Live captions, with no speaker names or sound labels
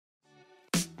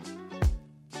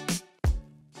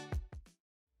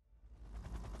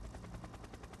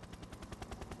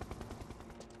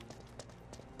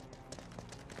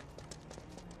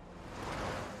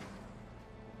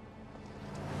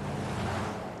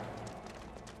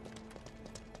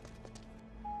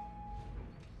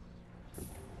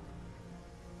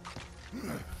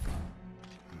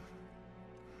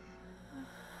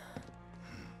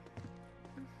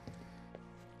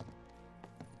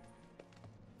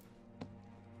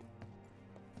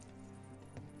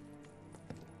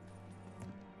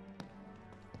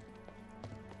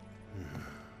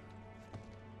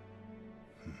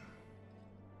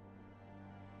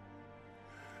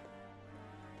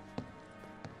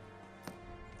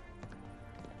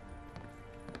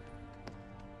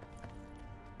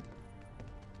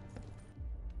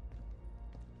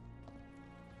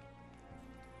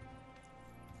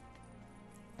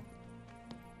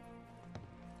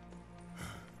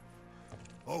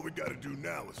All we gotta do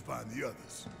now is find the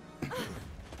others.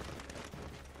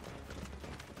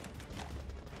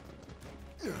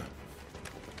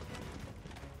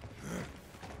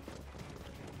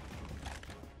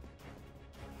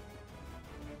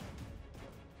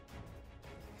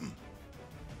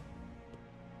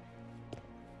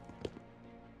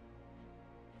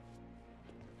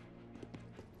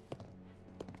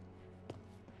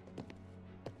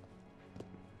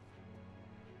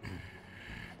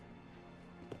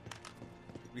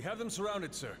 We have them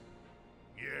surrounded, sir.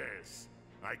 Yes,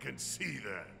 I can see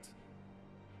that.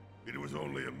 It was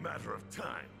only a matter of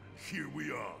time. Here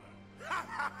we are.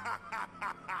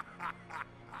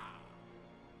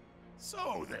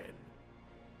 So then,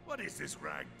 what is this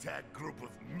ragtag group of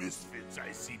misfits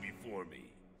I see before me?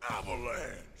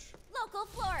 Avalanche! Local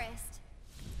florist.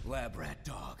 Lab rat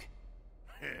dog.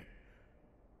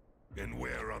 And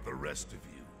where are the rest of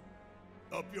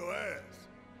you? Up your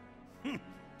ass.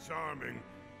 Charming,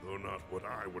 though not what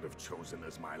I would have chosen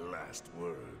as my last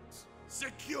words.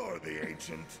 Secure the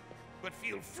Ancient, but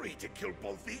feel free to kill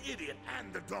both the idiot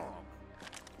and the dog.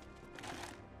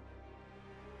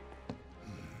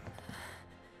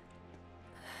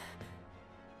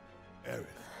 Aerith,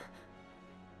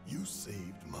 you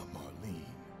saved my Marlene.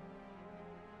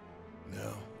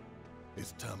 Now,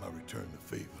 it's time I return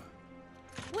the favor.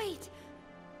 Wait!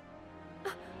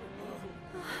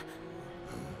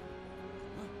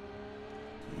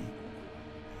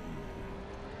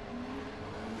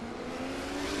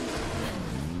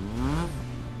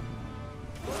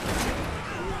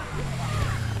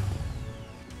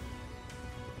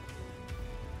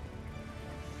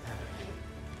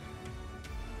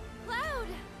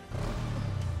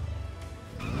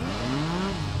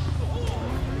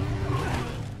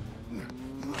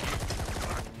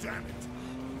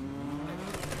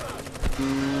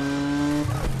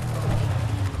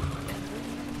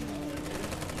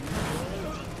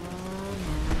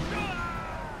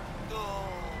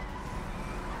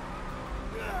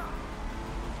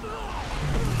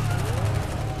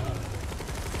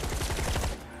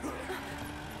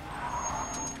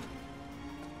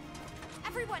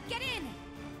 Everyone, get in!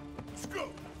 Let's go!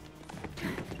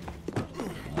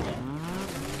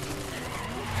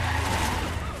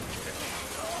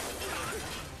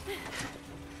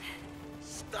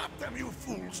 Stop them, you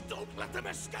fools! Don't let them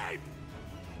escape!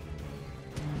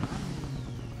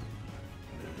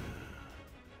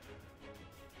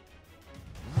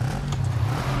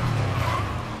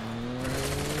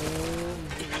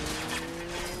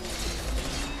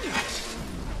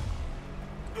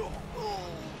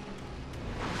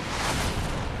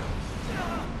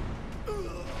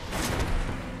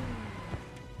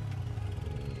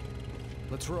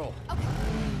 Let's roll. Okay.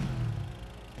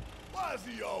 Why's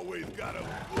he always gotta...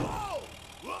 Whoa!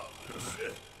 Whoa!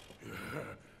 Shit!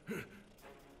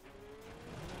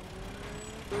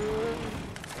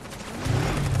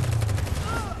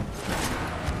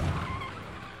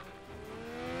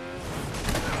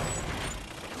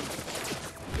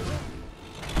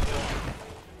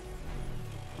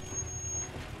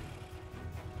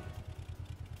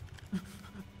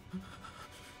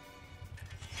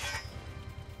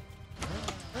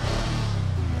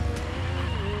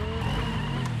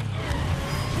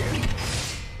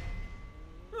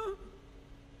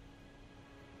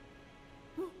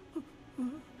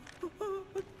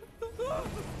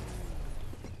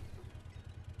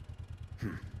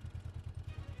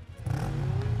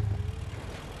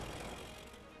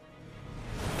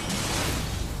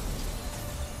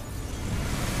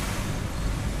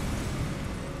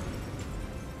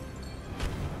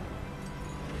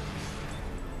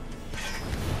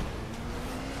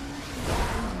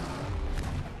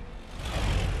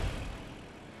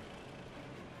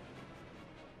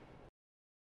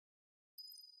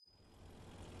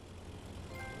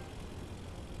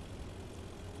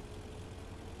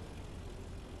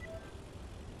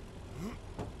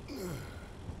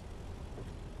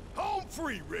 Home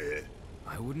free, Red!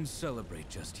 I wouldn't celebrate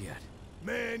just yet.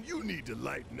 Man, you need to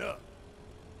lighten up.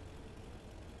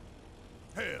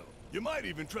 Hell, you might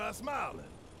even try smiling.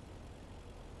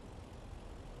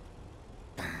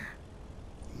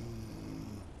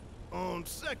 On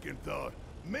second thought,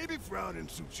 maybe frowning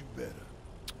suits you better.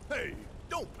 Hey,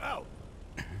 don't pout.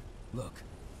 Look.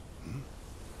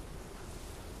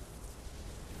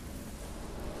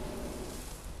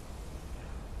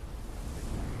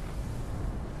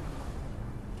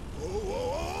 Whoa, whoa,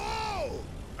 whoa, whoa!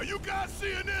 Are you guys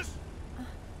seeing this?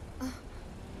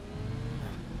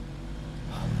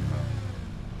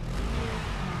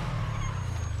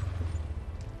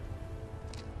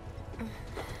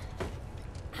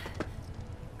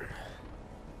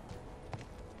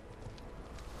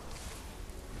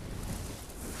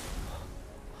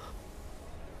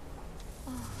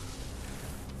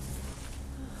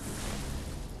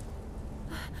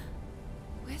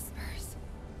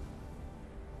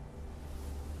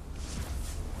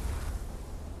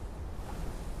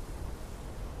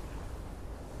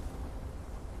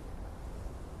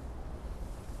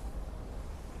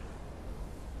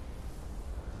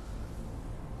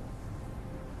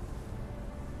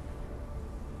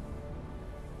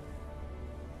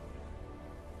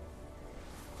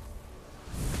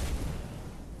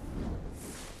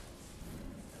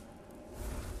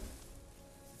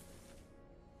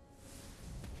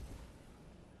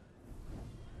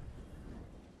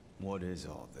 What is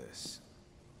all this?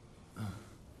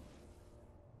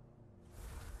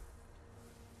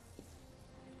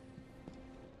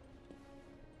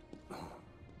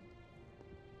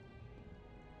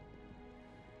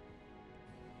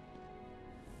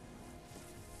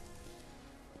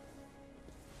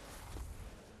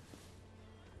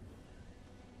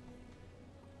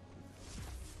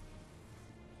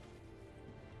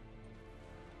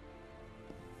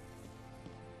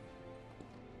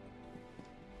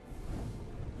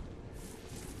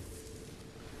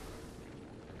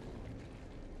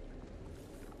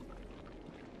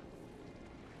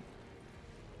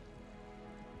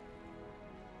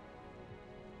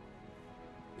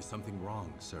 Is something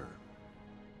wrong, sir?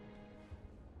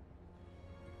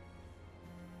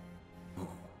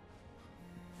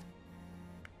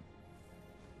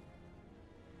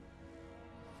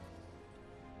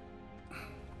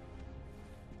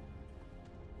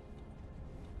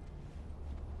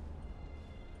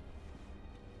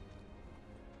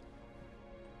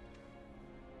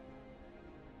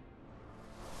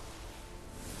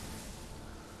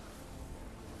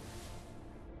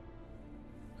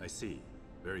 I see.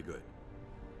 Very good.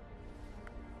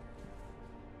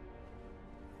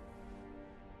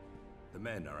 The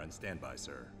men are on standby,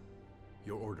 sir.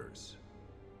 Your orders.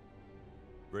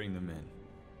 Bring them in.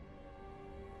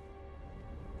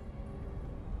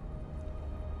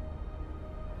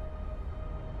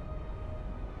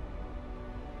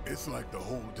 It's like the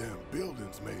whole damn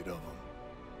building's made of them.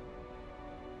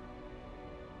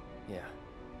 Yeah.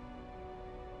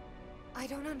 I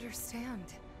don't understand.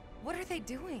 What are they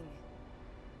doing?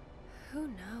 Who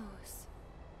knows?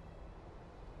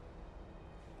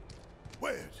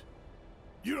 Wedge,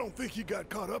 you don't think he got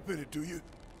caught up in it, do you?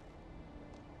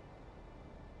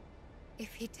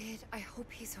 If he did, I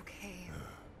hope he's okay.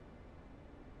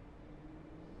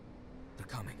 They're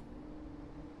coming.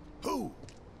 Who?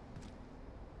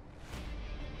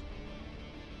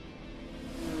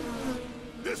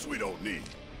 This we don't need.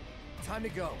 Time to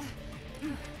go.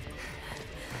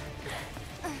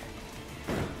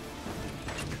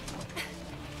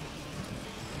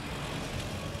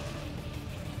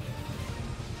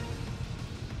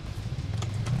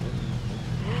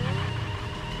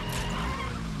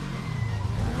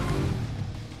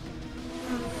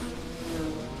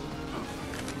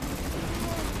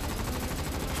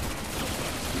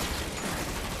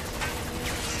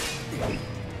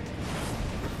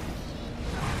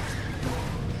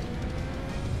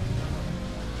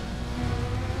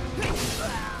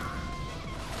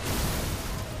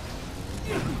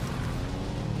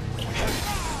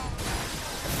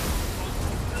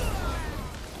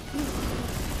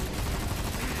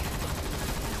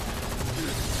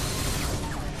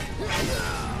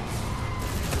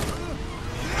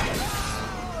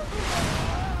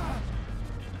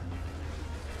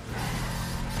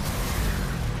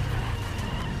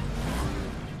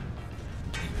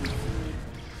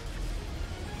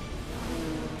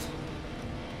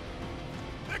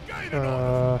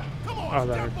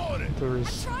 Oh, there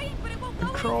is Trying, but it won't go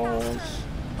any controls. faster.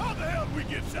 How the hell do we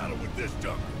get saddled with this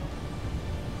junk?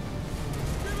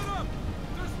 Give it up!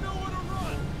 There's nowhere to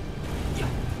run!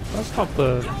 That's not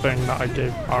the thing that I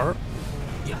gave Art.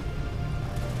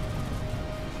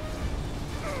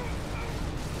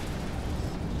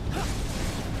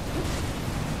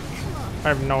 I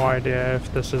have no idea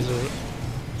if this is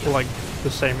like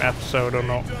the same episode or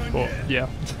not, but yeah.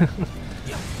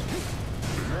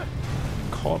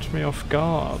 Caught me off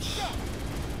guard.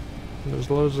 And there's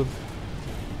loads of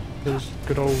these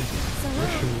good old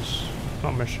missions.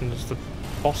 Not missions, the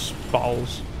boss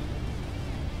battles.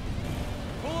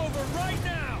 Pull over right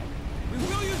now! We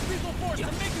will use lethal force to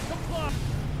make it comply!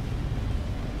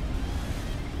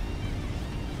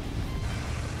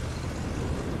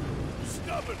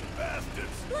 Stubborn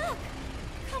bastards! Look!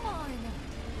 Come on!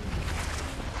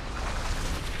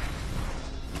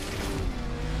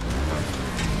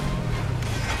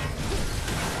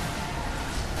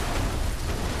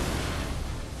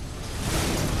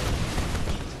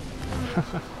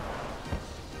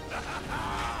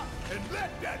 And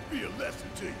let that be a lesson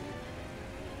to you.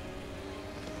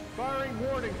 Firing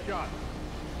warning shot!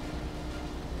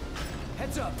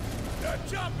 Heads up! That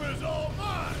chopper is all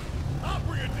mine! I'll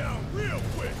bring it down real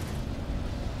quick!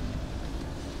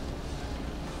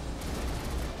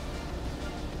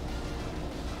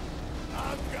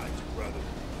 I've got you, brother.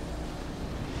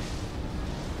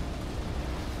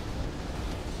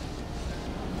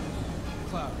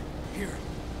 Cloud, here.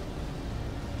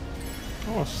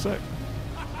 Oh, sick.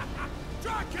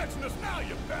 Try catching us now,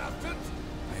 you bastards!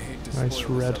 I hate to Nice spoil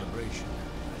the red. celebration.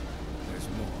 There's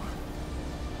more.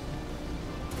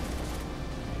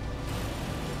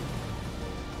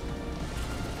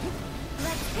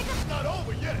 not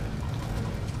over yet.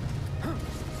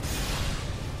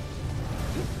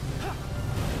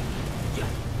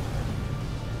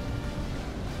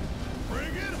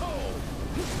 Bring it home.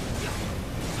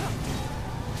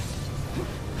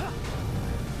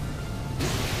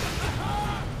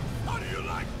 How do you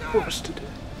like that? Busted.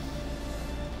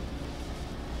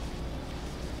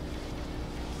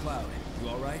 Cloud, you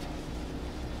alright?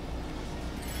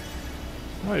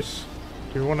 Nice.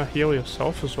 Do you want to heal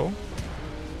yourself as well?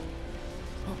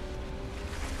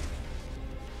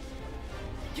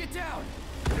 Get down!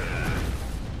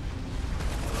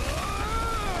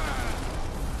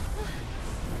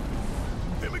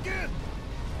 Him again.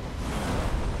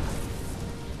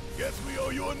 Guess we owe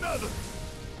you another.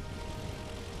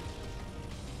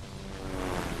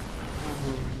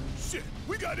 Shit,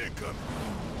 we got incoming.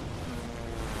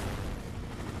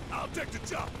 I'll take the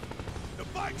chop. The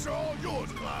bikes are all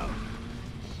yours, Cloud.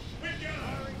 We're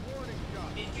firing warning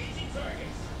shot. Engaging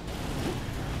targets.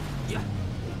 Yeah.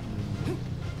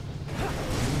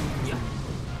 Yeah.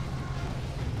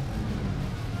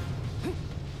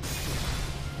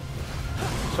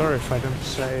 Sorry if I didn't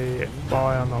say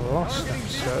bye on the last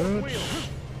episode.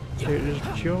 It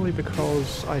was purely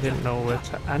because I didn't know where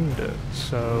to end it.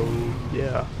 So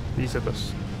yeah, these are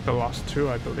the last two,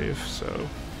 I believe. So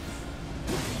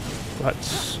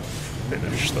let's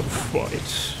finish the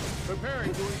fight.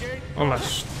 Preparing to engage.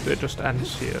 Unless it just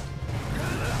ends here.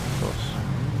 Of course.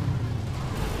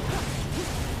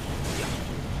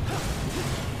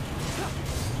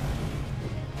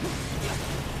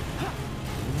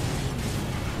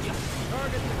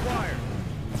 Target acquired.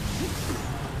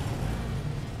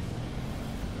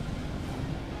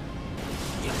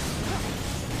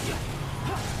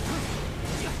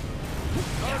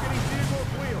 Targeting vehicle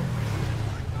wheel.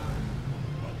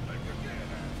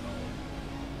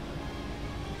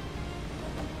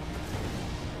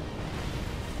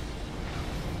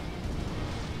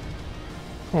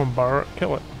 Come on, Barrett,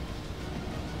 kill it.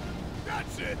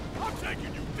 That's it. I'm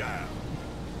taking you down.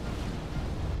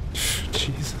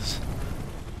 Jesus.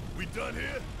 We done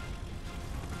here?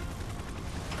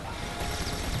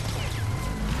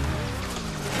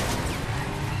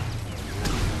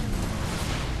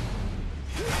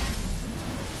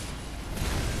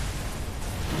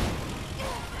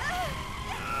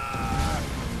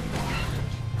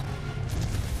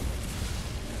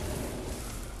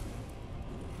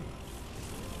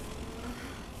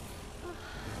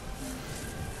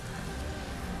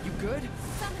 You good?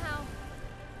 Somehow.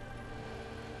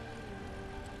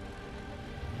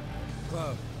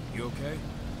 Cloud, you okay?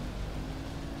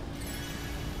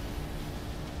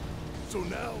 So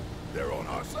now they're on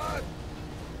our side?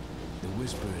 The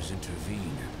Whisperers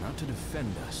intervene, not to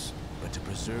defend us, but to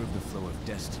preserve the flow of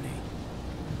destiny.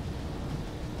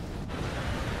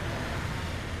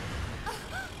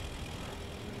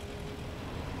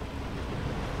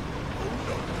 Oh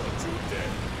no, don't you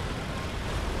dare.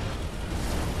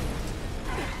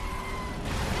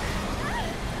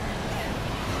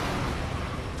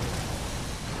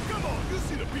 Come on, you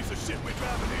see the piece of shit we're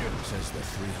driving here? Says the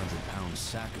 300-pound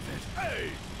sack of it.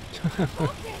 Hey!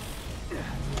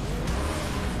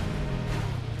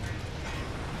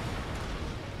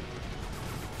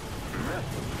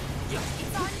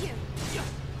 It's on you.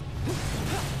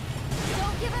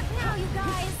 Don't give up now, you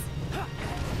guys.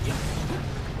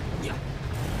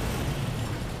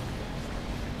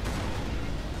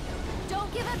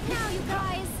 Don't give up now, you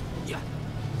guys.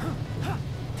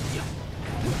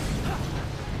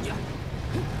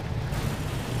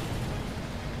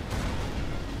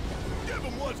 Give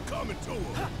them what's coming to them!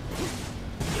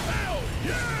 Hell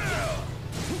yeah!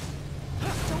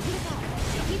 Don't give up.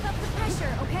 Keep up the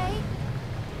pressure, okay?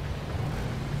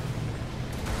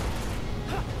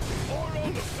 Hard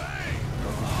on the pain!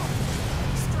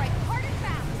 Strike hard and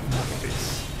fast.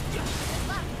 Good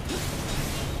luck.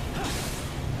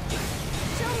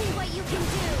 Show me what you can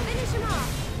do. Finish him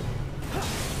off.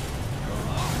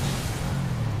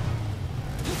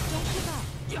 Don't give up.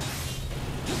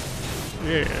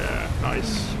 Yeah,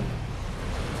 nice.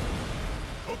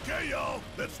 Okay, y'all,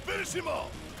 let's finish him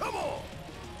off! Come on!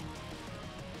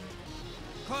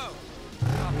 Cloud!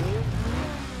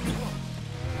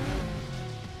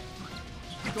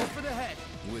 Go for the head.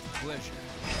 With pleasure.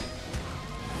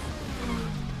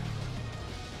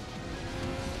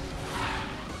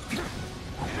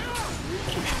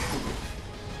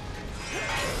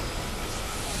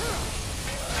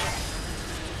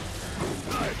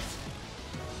 Nice!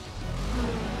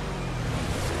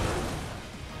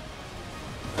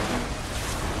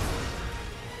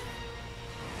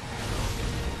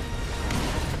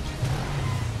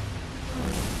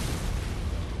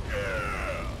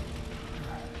 Yeah!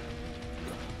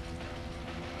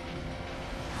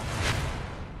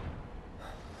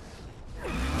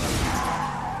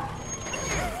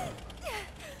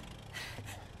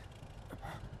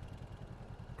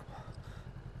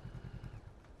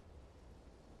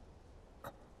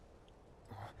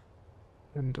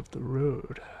 End of the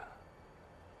road.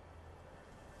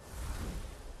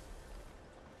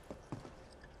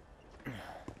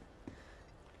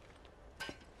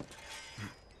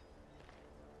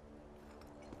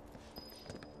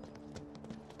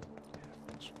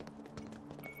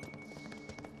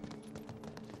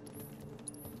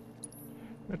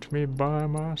 Let me buy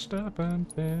my stepping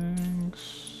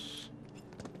things.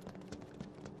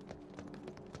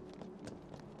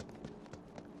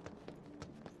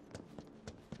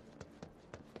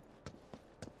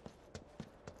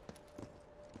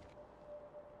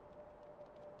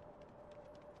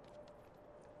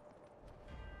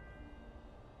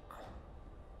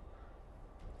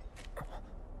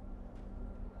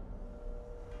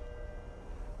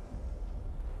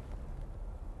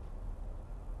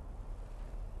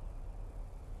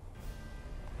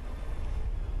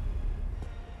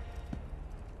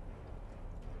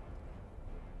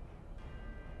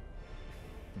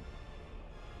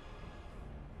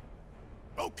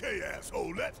 Okay,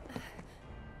 asshole, let's...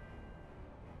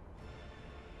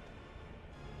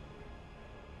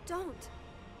 Don't.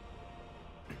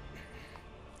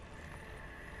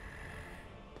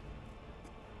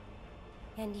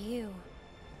 And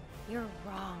you're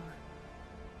wrong.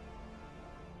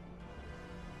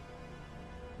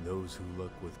 Those who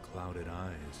look with clouded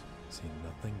eyes see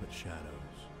nothing but shadows.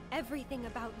 Everything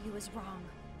about you is wrong.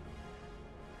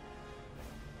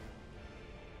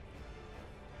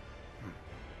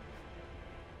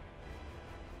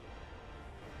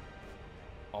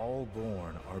 All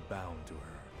born are bound to her.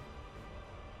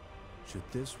 Should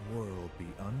this world be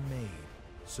unmade,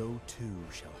 so too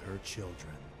shall her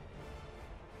children.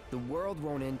 The world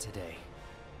won't end today.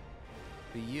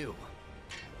 But you.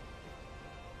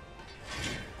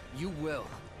 You will.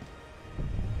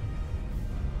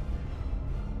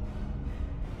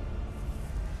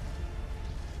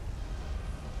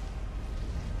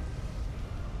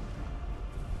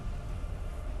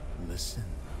 Listen.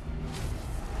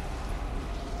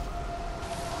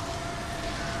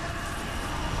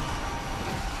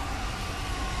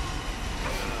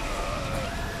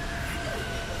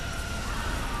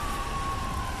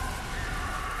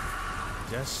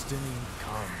 Destiny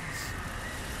comes.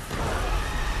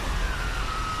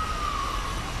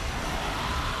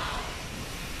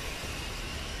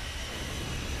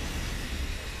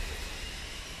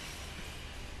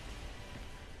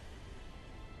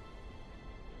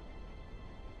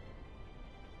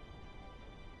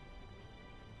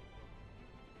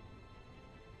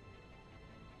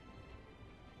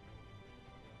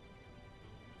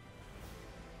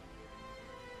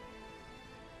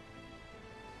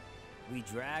 We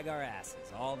drag our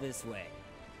asses all this way.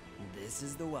 This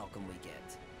is the welcome we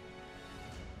get.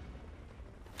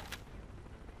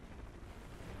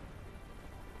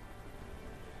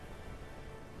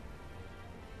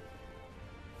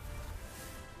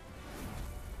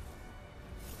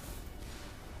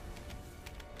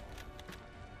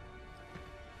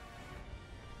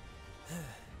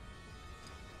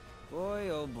 Boy,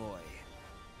 oh boy.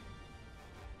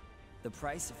 The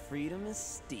price of freedom is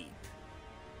steep.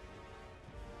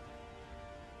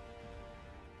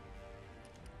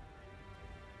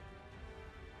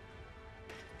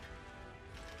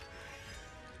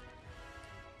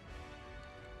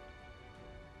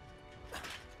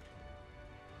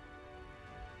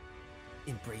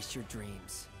 Embrace your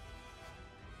dreams.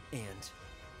 And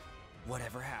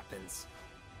whatever happens,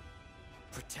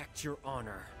 protect your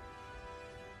honor.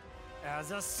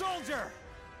 As a soldier!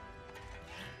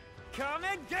 Come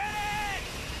and get it!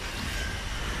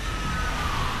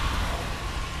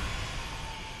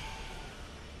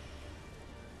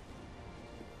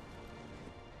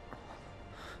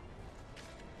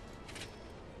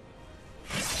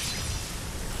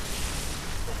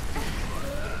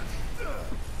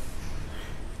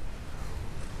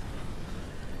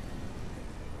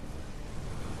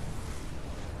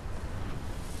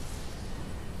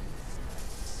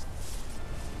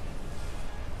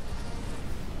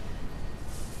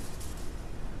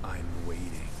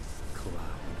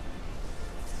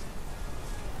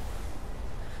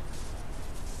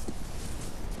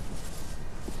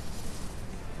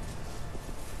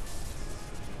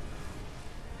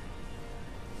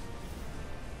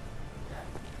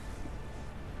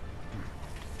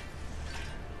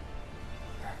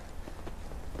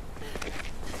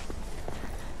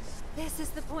 This is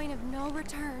the point of no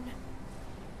return.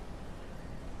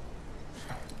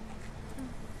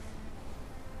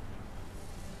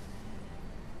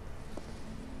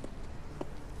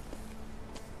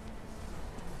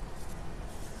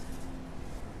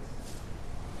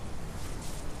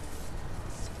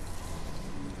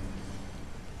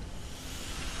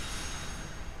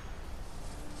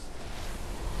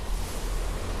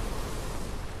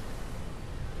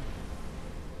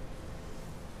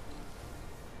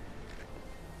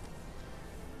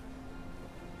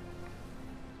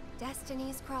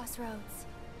 Destiny's crossroads.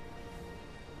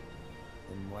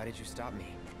 Then why did you stop me?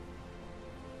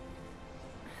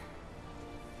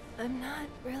 I'm not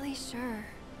really sure.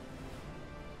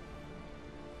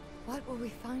 What will we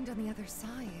find on the other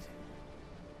side?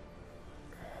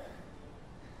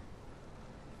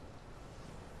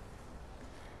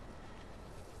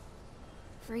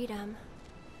 Freedom.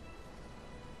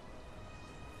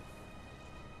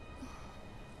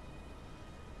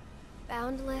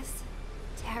 Boundless,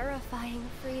 terrifying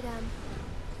freedom.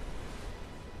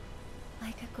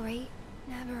 Like a great,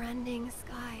 never-ending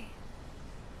sky.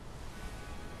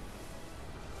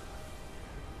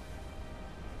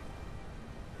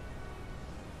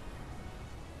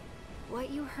 What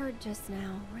you heard just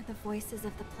now were the voices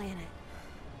of the planet.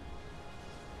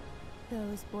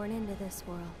 Those born into this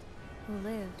world, who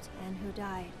lived and who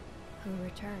died, who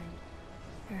returned.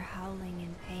 They're howling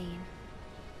in pain.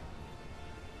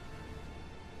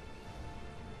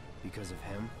 Because of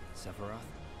him, Sephiroth?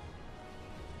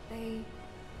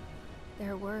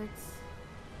 Their words,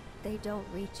 they don't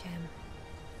reach him.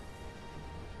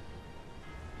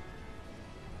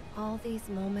 All these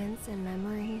moments and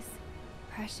memories,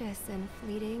 precious and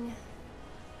fleeting,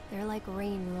 they're like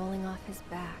rain rolling off his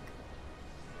back.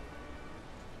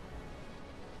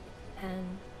 And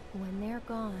when they're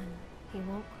gone, he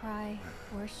won't cry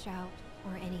or shout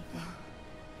or anything.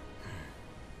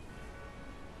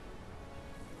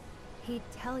 He'd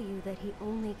tell you that he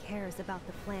only cares about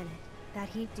the planet, that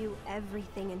he'd do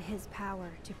everything in his power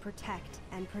to protect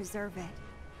and preserve it.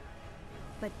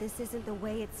 But this isn't the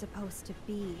way it's supposed to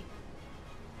be.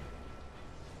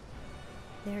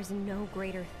 There's no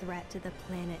greater threat to the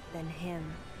planet than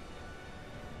him.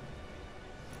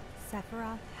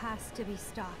 Sephiroth has to be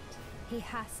stopped. He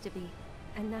has to be.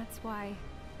 And that's why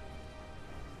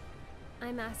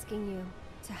I'm asking you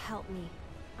to help me.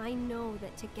 I know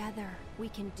that together we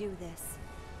can do this.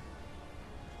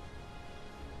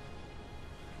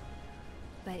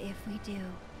 But if we do,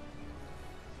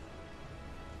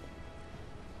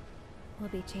 we'll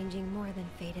be changing more than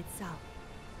fate itself.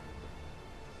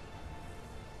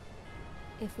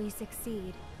 If we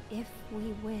succeed, if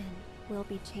we win, we'll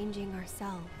be changing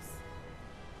ourselves.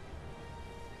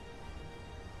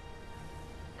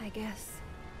 I guess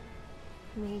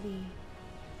maybe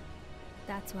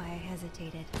that's why I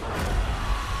hesitated.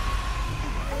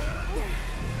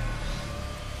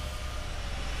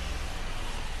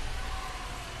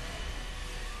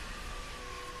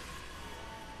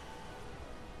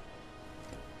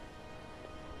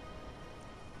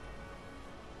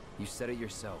 You said it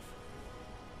yourself.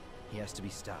 He has to be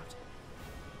stopped.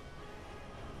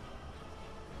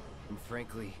 And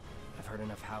frankly, I've heard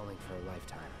enough howling for a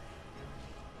lifetime.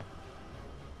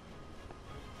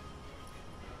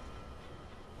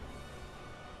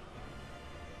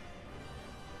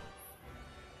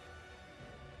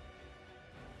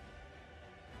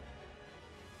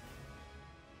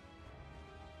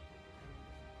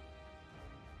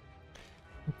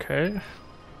 Okay.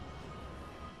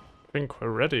 I think we're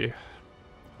ready.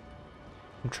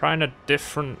 I'm trying a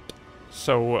different...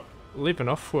 So, leaving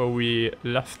off where we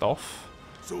left off.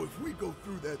 So if we go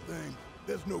through that thing,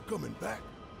 there's no coming back?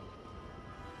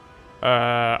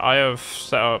 I have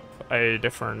set up a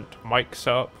different mic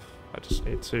setup. I just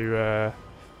need to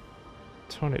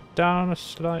tone it down a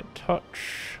slight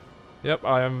touch. Yep,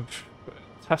 I have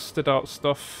tested out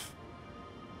stuff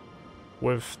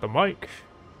with the mic.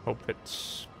 Hope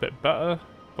it's a bit better,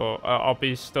 but I'll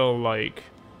be still like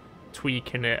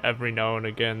tweaking it every now and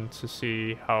again to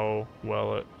see how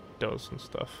well it does and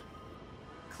stuff.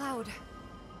 Cloud,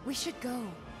 we should go.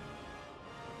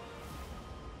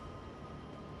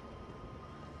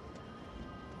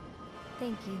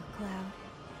 Thank you, Cloud.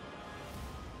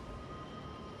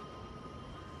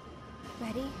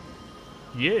 Ready?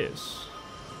 Yes.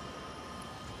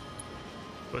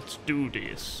 Let's do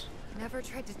this. Never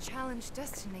tried to challenge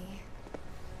destiny.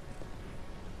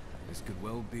 This could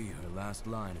well be her last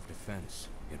line of defense.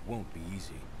 It won't be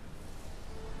easy.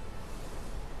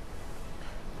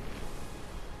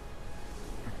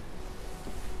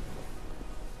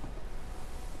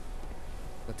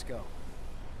 Let's go.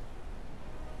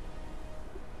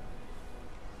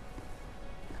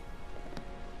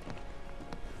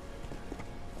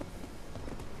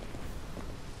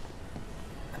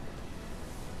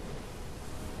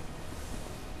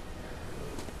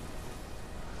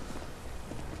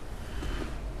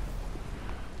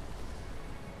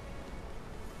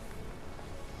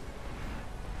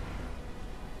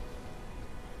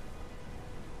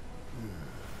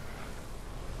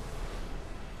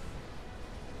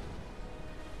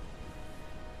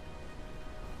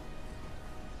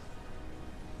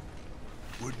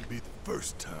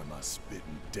 first time I spit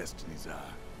in Destiny's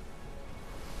eye.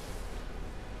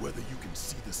 Whether you can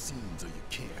see the scenes or you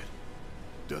can't,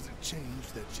 doesn't change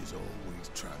that she's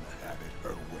always trying to have it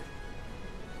her way.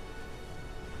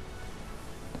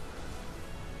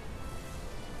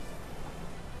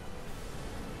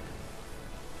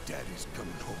 Daddy's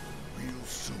coming home real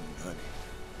soon, honey.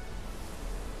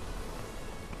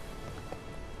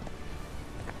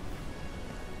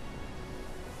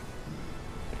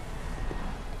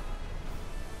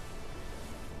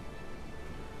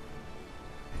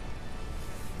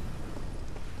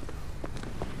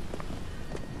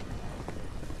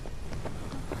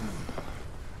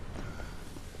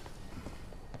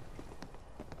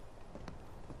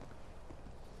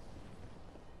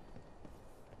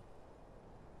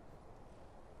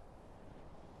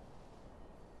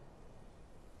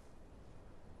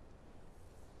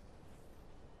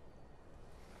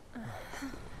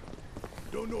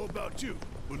 Don't know about you,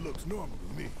 but looks normal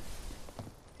to me.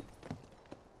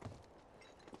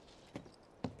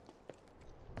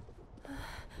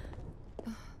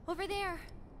 Over there.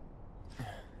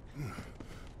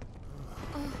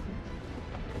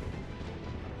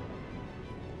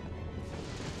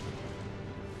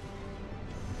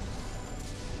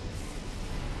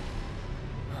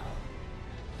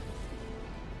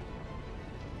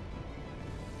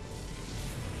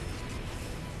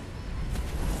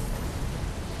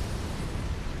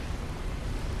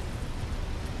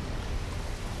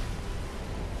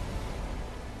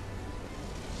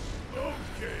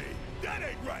 Okay, that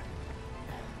ain't right.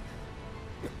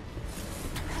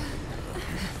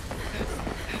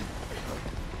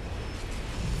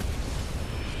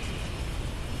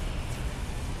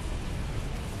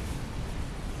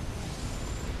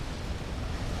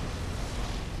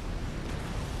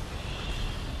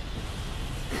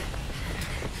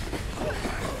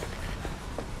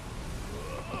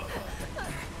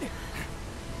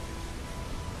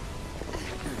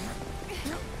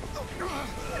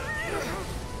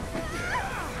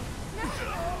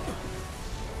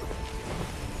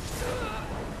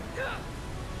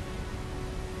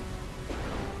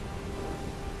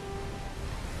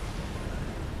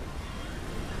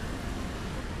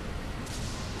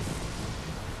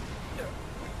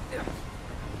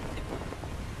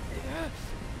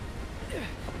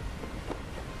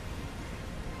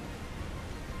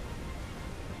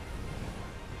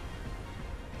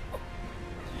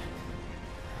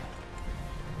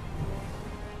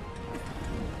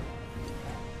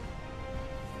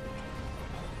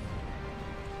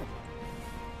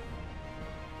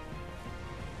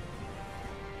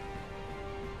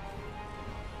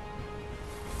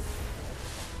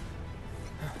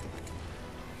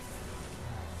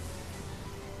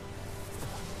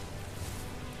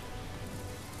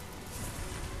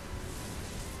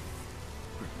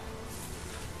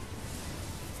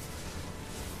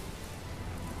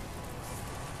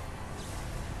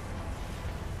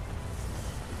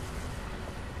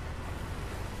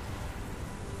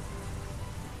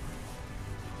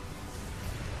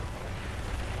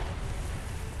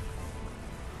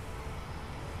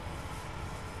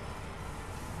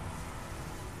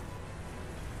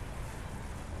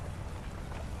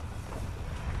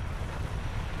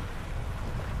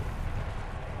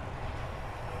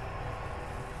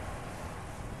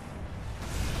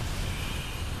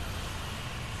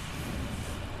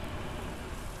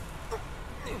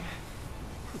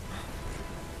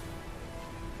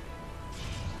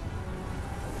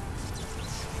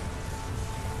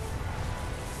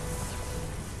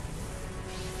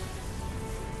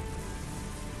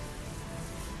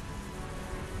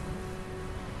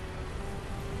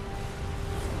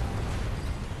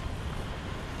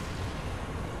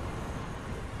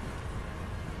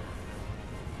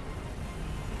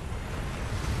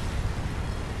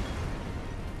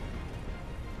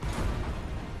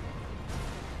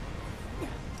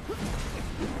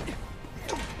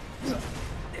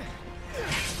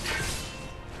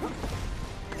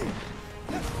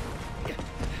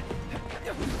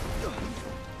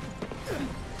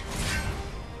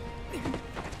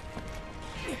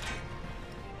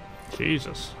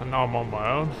 Jesus, and now I'm on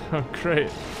my own.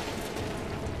 Great.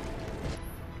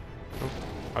 Oh,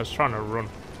 I was trying to run.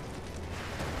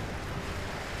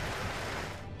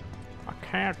 I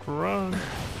can't run.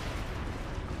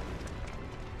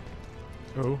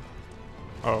 Oh.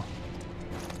 Oh.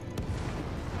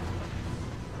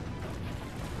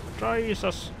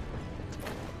 Jesus.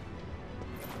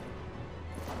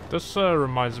 This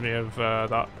reminds me of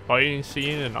that fighting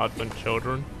scene in Advent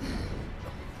Children.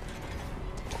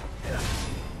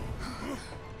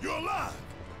 You're alive!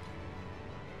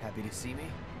 Happy to see me?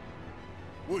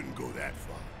 Wouldn't go that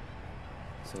far.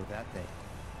 So that thing,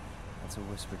 that's a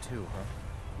whisper too,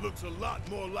 huh? Looks a lot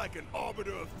more like an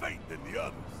arbiter of fate than the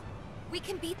others. We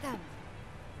can beat them.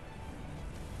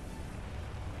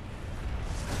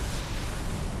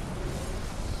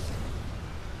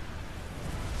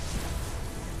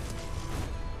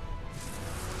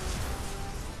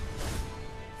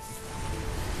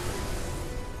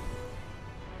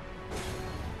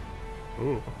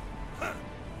 Ooh.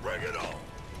 Bring it on!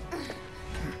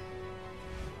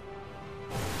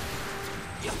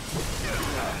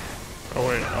 Oh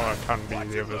wait, oh, I can be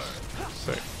the others.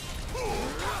 Sick.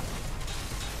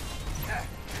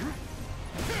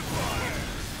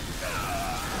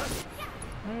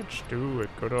 Let's do a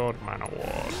good old man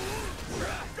award.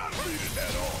 Gotta beat it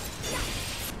head on!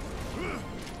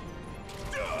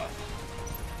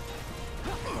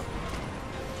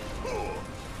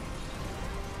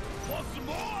 Want some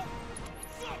more?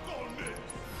 Suck on this!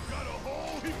 Got a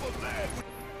whole heap of lead!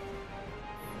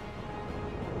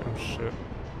 Oh shit.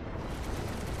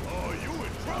 Oh, you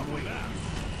in trouble now!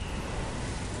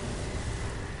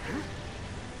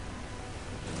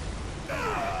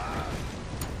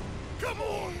 Come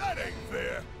on, that ain't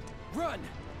fair! Run!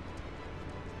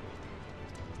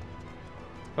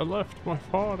 I left my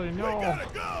party, We no!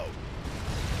 gotta go!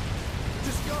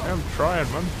 Just go! I'm trying,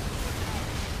 man.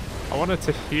 I wanted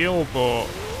to heal, but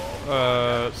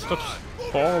stuff's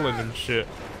falling and shit.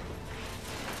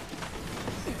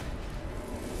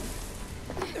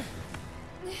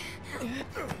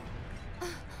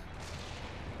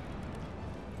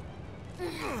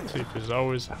 Tifa's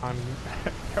always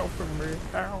helping me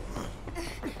out.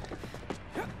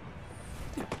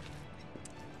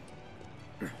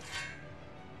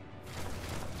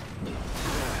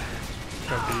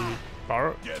 Gonna be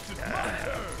Barret? Guess it's my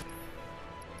turn!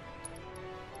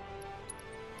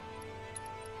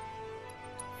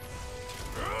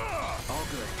 All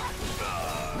good.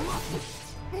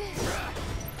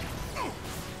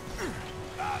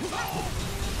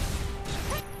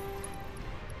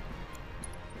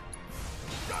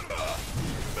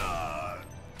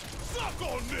 Suck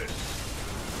on this!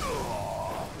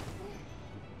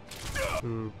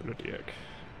 Ooh, bloody heck.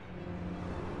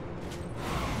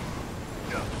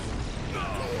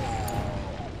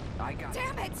 I got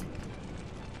Damn it!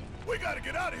 We gotta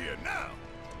get out of here now!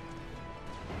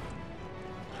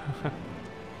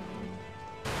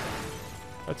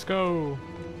 Let's go!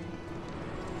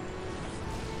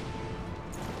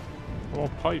 More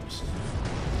pipes.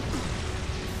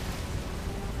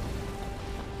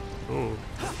 Ooh.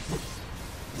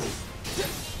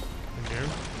 Thank you.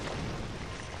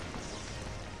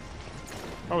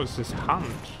 Oh, it's his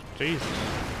hand. Jesus.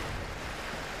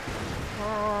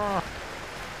 Ah.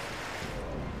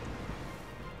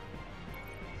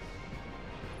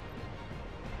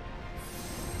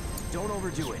 Don't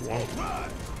overdo it.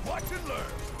 Right. Watch and learn!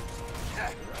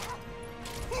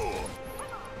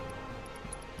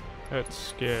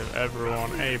 Let's give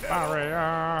everyone a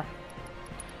barrier.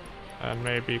 And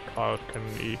maybe Cloud can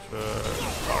either...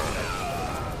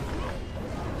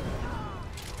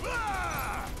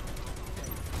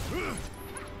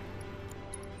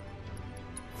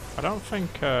 I don't think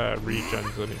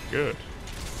regen's any good.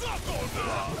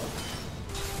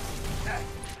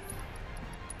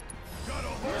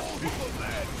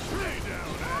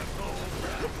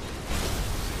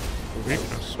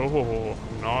 Weakness, oh,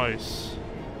 nice.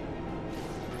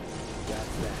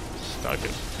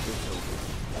 Staggered.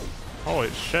 Oh,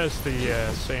 it shares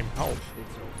the same health.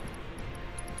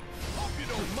 Hope you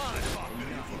don't mind popping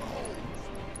in for the hole.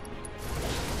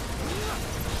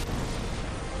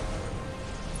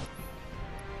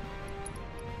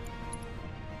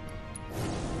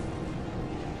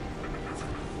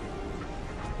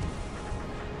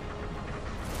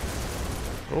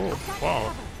 Oh,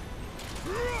 wow.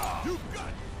 You got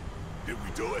it. Did we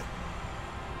do it?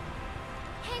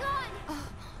 Hang on!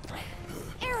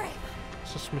 Eric!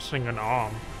 It's just missing an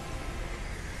arm.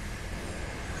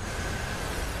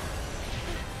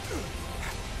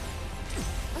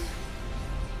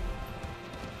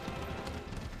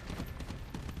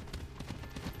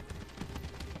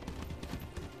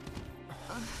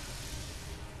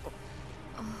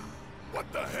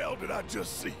 What the hell did I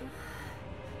just see?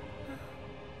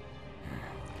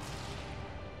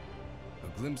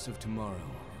 A glimpse of tomorrow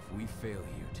if we fail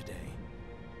you today.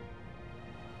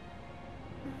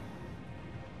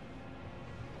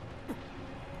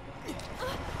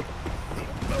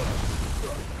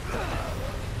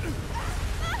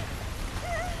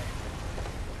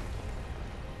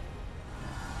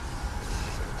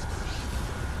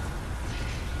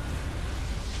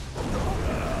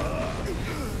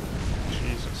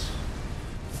 Jesus.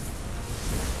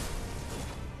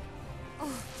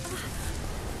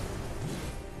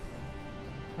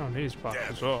 And he's back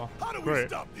Damn as it. well. How do we Great.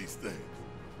 stop these things?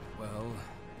 Well,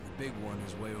 the big one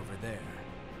is way over there.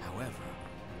 However,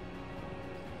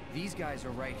 These guys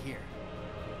are right here.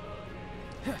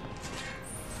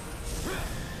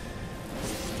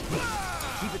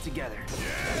 Keep it together.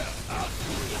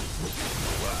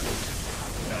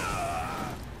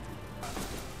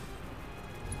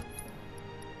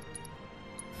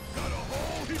 Got a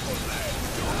whole heap of land.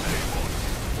 Your name on it.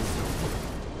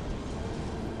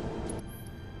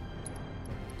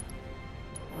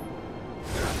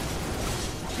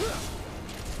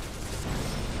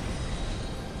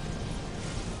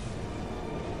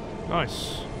 Nice.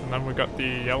 And then we got the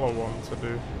yellow one to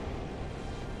do.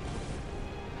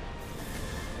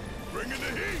 Bring in the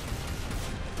heat.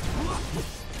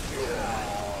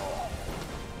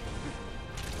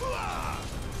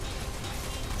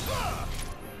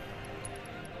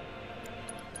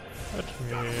 Let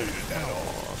me...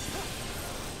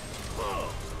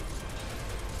 Oh.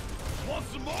 Want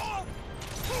some more?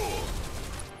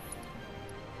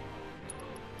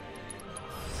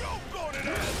 Go on it,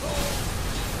 asshole!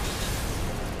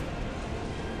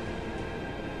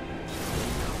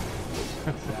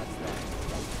 That's that.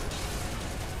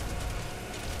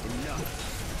 Enough.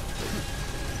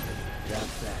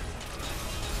 That's that.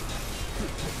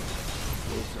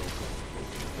 It's over.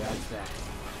 That's that.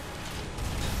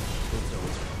 It's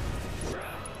over.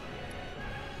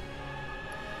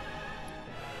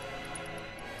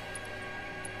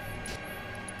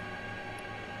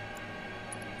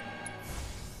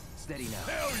 Steady now.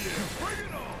 Hell yeah! Bring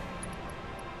it on!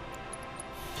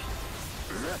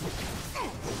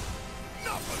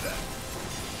 Enough of that!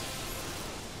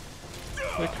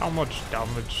 Look how much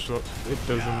damage it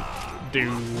doesn't do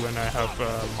when I have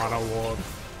mana ward.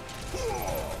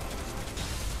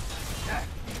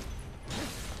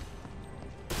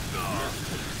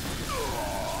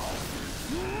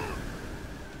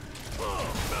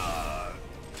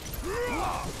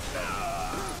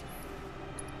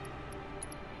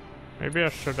 Maybe I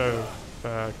should have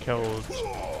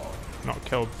not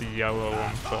killed the yellow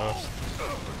one first.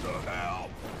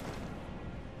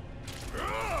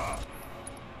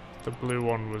 The blue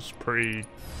one was pretty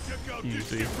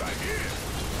easy.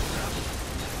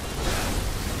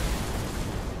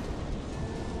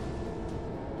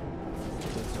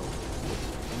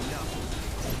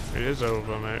 It is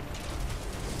over, mate.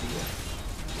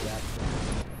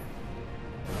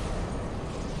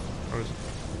 Or is it?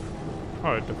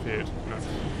 Oh, it defeated. No.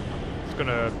 It's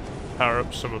gonna power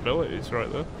up some abilities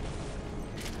right there.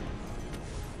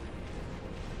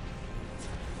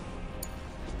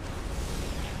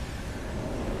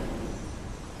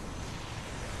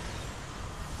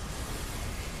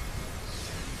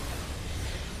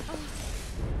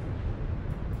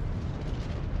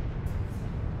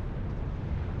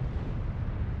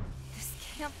 This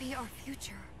can't be our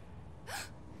future.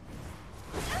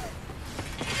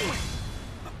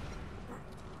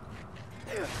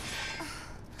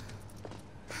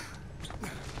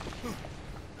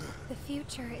 The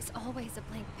future is always a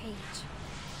blank page.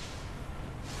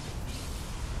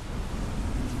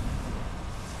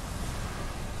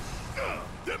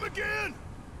 Them again?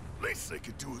 Least they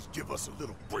could do is give us a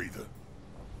little breather.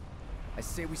 I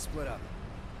say we split up.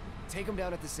 Take them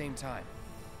down at the same time.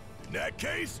 In that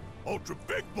case, Ultra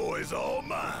Big Boy is all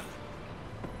mine.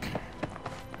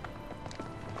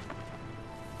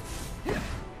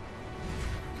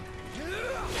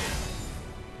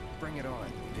 Bring it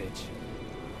on, bitch.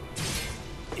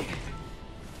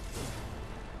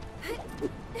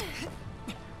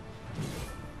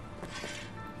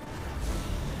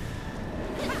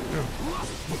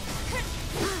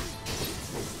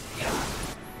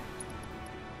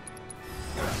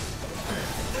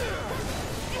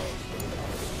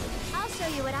 I'll show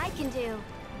you what I can do.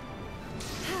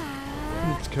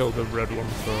 Let's kill the red one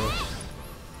first.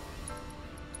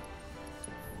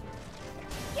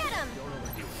 Get him!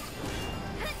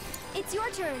 It's your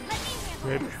turn. Let me handle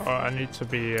Maybe, this. oh, I need to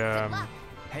be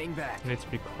Hang back. I need to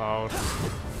be Cloud.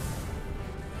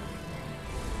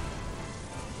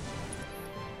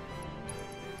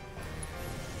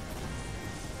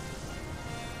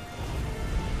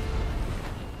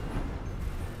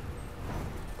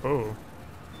 Oh.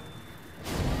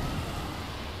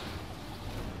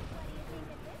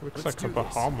 Looks like a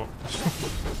Bahamut.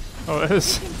 Oh, it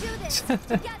is. We can do this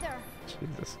together.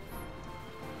 Jesus.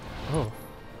 Oh.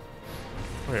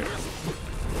 Wait.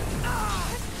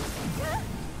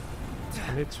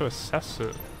 I need to assess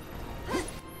it.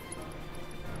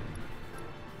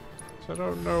 So I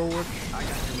don't know which.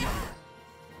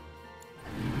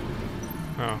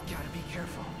 Oh. Gotta be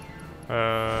careful.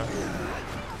 Oh.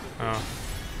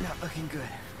 Not looking good.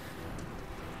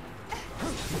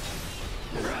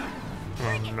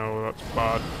 Oh no, that's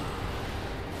bad.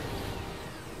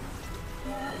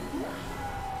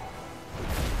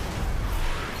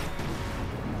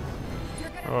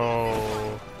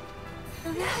 Oh.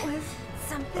 That was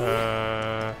something.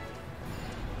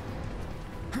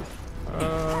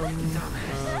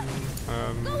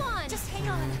 Go on! Just hang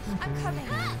on. I'm coming.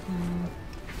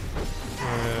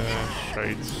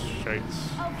 Shades.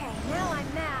 Okay, now I'm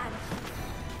mad.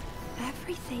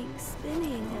 Everything's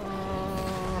spinning.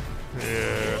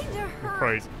 Yeah, Kinda you're hurt.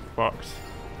 probably fucked.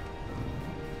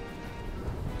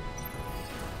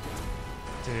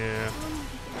 Yeah.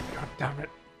 God damn it.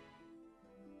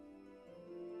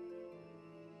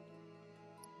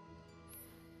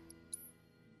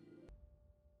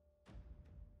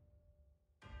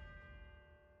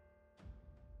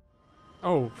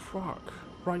 Oh, fuck.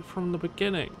 Right from the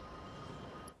beginning.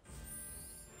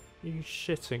 Are you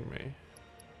shitting me?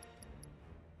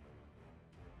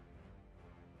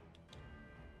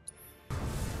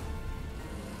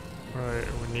 Right,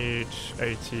 we need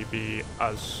ATB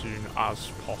as soon as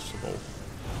possible.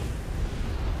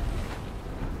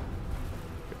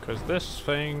 Because this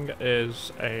thing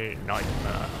is a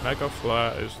nightmare. Mega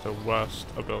Flare is the worst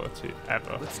ability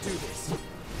ever. Let's do this.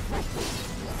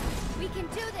 We can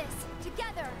do this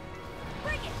together.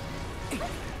 Bring it.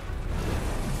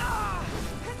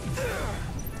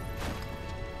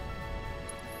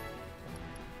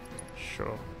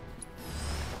 Sure.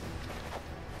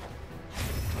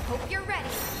 Hope you're ready.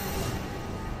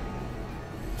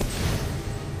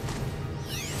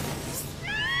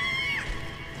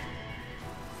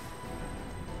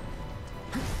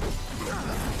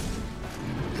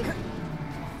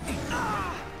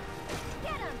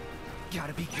 Get him.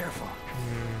 Gotta be careful.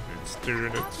 It's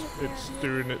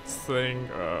doing its thing.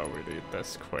 Oh, we need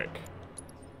this quick.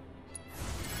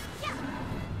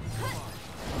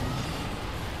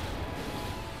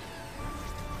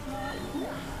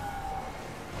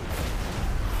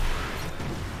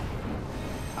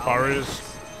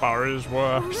 Barry's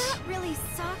worse. That really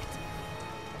sucked.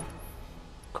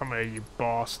 Come here, you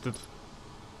bastard.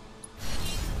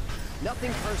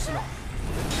 Nothing personal.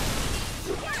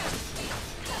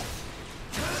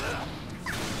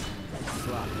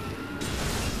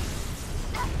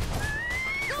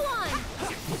 Go on.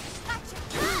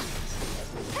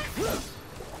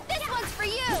 This one's for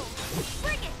you.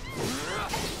 Bring it.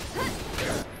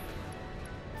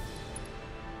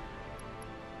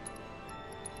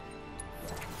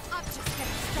 I'm just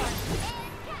getting started.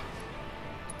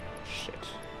 Shit.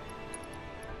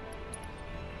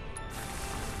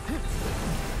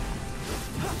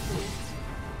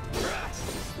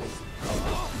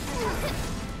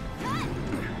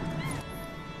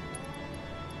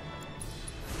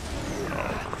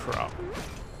 Oh crap.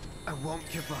 I won't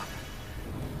give up.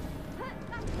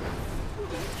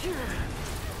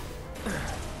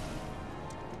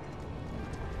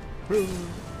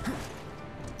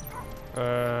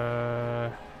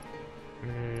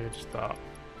 Need that.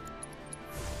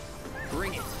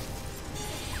 Bring it.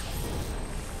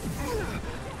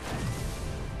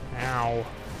 Ow.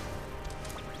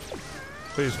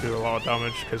 Please do a lot of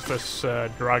damage, because this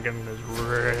dragon is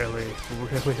really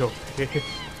OP.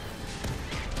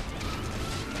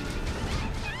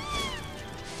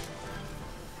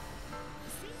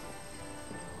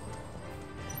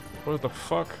 What the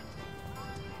fuck?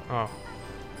 Oh.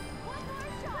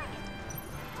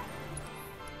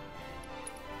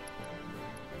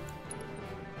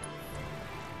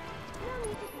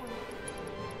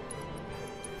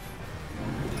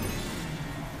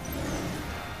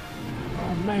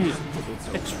 Oh mate,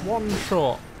 it's one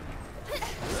shot.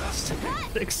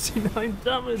 69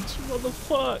 damage, what the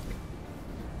fuck?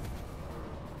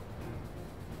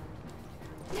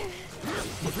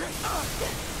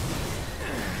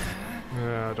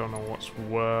 Yeah, I don't know what's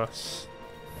worse.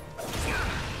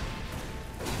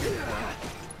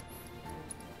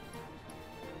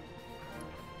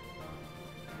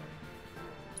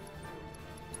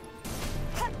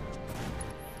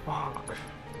 Fuck.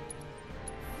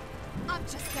 I'm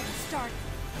just getting started.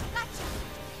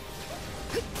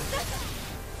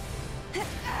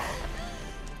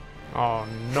 Oh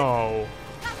no.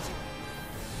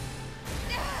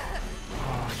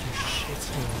 Oh, you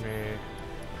shitting me.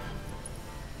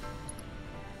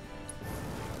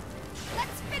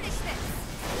 Let's finish this.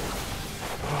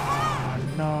 Oh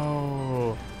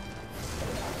no.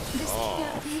 This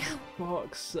can't be.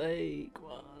 Fuck's sake,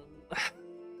 man.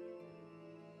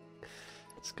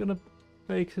 It's gonna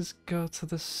make us go to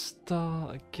the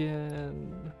start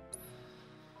again.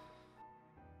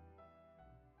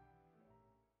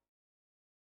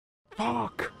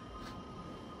 Fuck!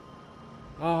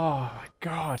 Oh my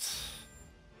god.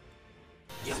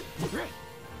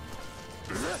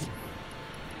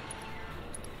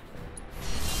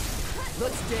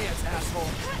 Let's dance,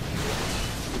 asshole.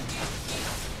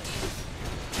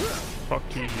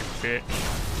 Fuck you, you bitch.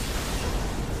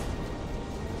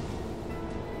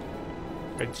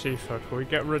 Hey Tifa, can we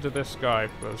get rid of this guy,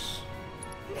 please?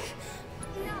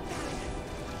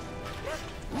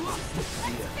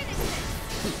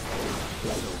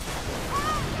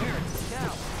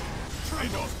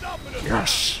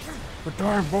 Yes! The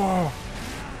dive ball!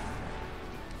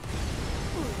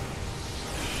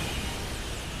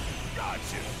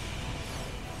 Gotcha!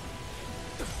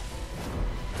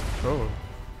 Oh.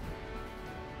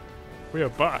 We are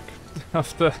back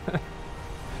after we're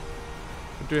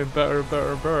doing better and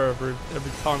better and better every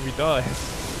time we die.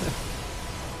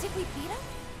 Did we beat him?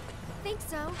 Think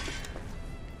so.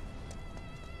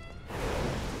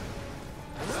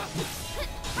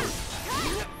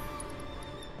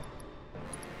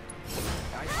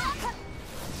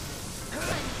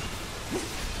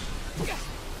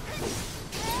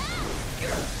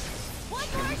 One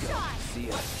more shot. See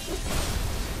ya.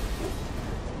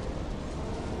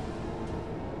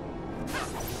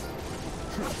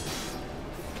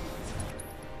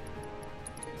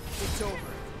 It's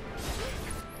over.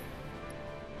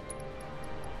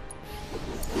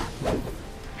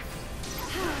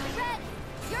 Red,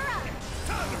 you're up.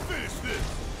 Time to finish this!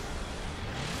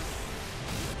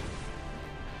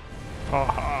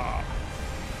 Haha!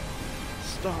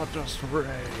 Stardust Ray!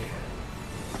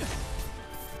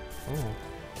 Oh.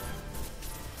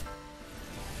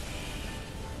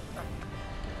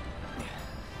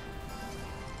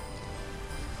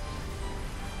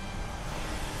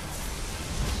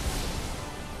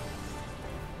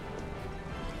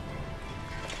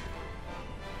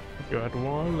 You had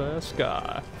one less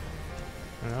guy.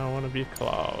 And I want to be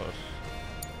Cloud.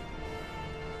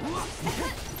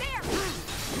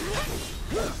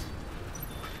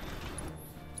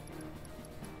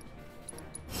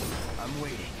 I'm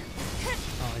waiting.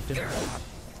 Oh, I didn't have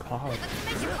Cloud.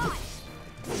 Make it hot.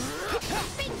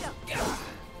 Bingo.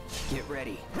 Get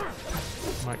ready.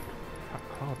 Mike, have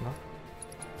Cloud now.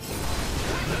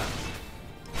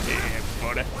 Yeah,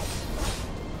 buddy.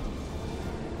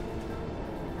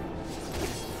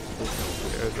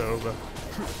 It's over.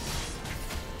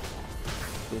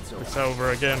 It's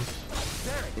over again.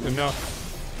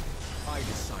 Enough. I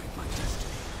decide my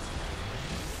destiny.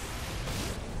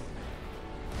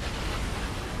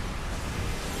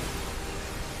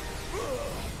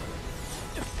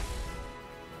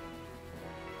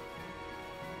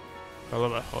 I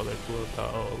love it how they blew that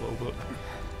out a little bit.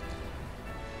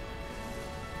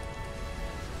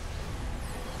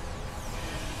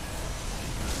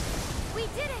 We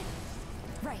did it.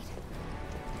 Right.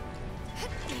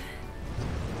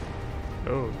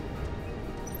 Oh.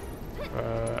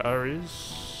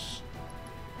 Ares.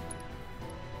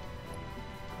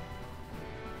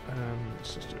 And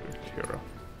Sister Kira.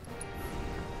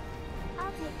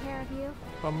 I'll take care of you.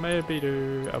 Or maybe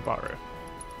do a barrier.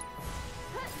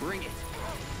 Bring it.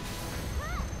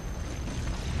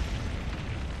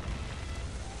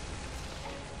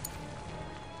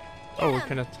 Oh, we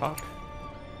can attack. Do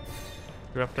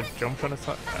we have to jump and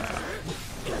attack?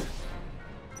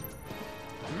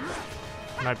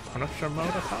 Can I punish a mode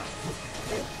attack?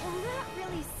 Well, that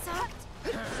really sucked.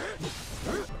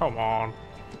 Come on.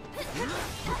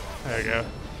 There you go.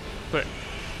 Click.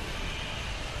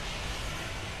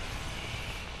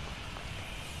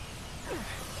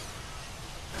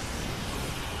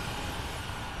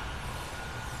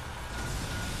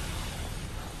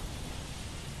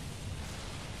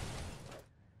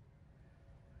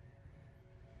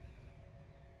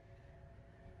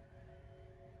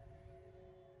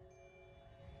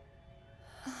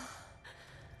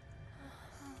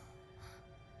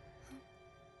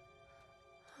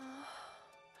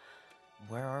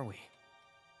 Where are we?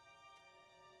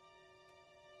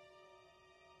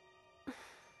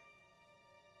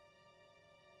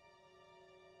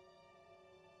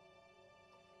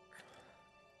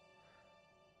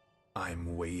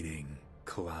 I'm waiting,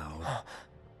 Cloud.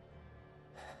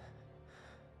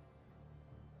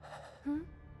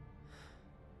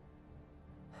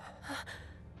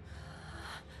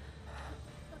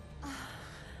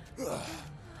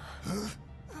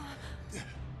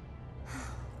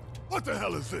 What the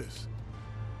hell is this?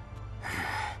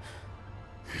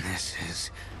 This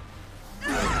is...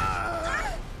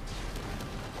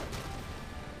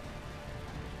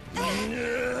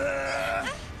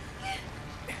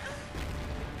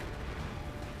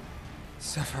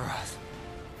 Sephiroth.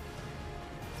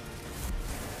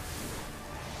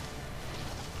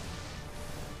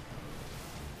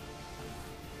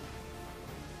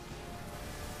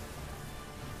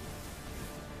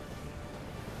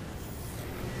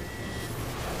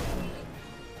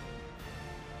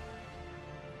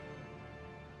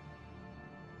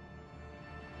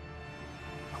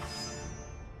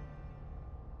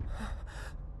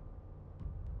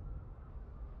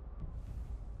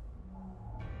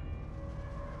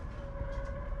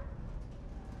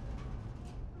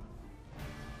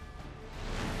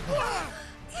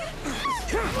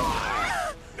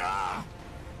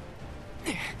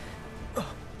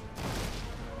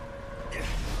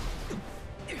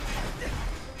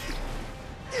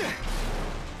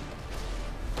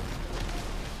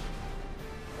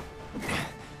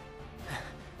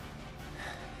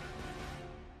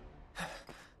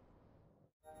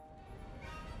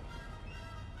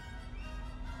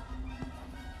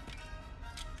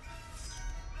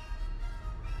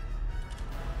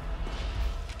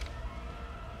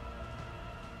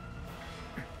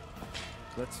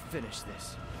 Let's finish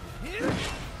this.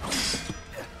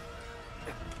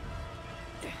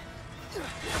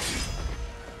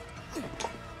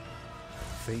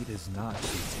 Fate is not to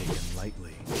be taken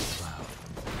lightly, Cloud.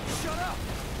 Shut up!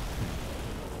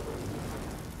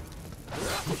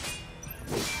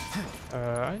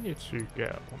 I need to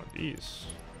get one of these.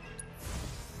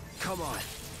 Come on.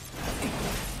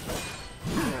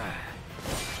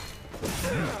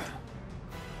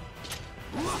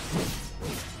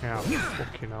 Yeah,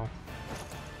 fuck you know.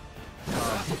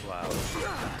 Cloud.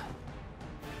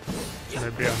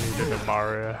 Maybe I needed a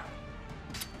barrier.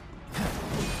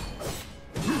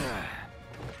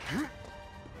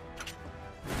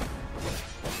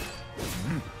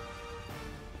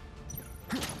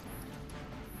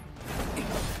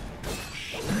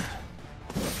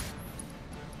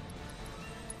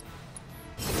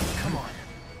 Come on.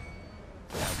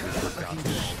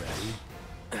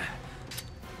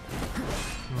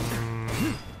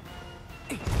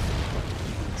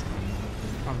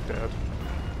 I'm dead.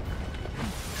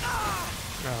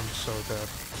 I'm so dead.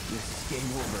 This is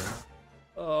game over.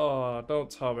 Oh, don't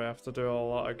tell me I have to do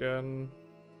all that again.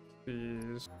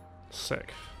 Please.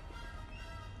 Sick.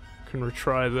 Can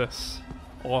retry this.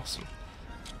 Awesome.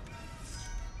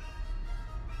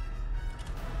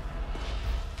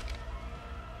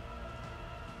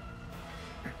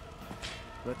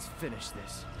 Let's finish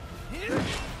this.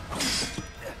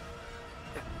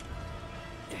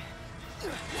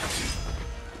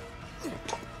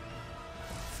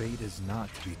 Fate is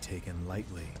not to be taken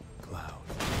lightly, Cloud.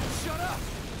 Shut up!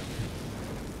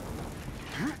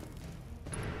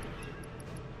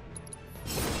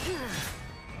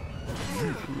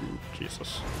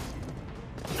 Jesus.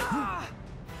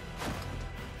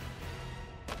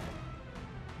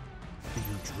 Do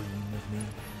you dream of me?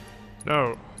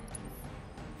 No.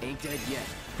 Ain't dead yet.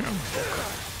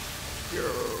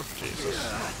 Jesus.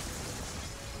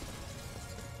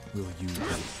 Will you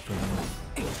wait for me?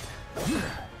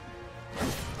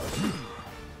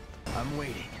 I'm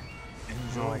waiting.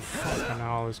 Oh, fucking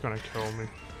hell, he's gonna kill me.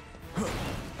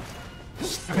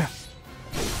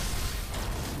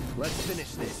 Let's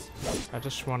finish this. I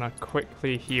just wanna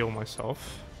quickly heal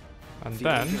myself. And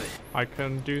Feeling then good. I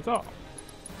can do that.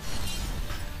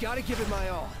 Gotta give it my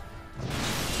all.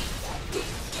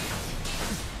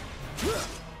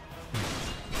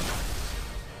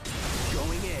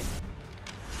 Going in.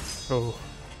 Oh.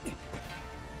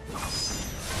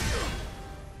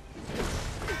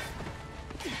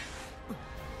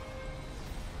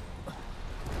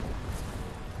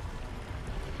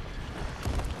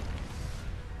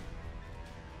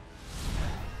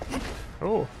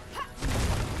 Oh.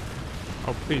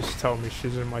 Oh, please tell me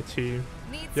she's in my team.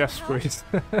 Need some Yes, help? please.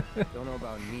 Don't know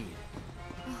about need.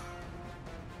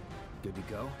 Good to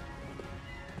go?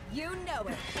 You know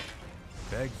it.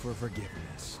 Beg for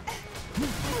forgiveness.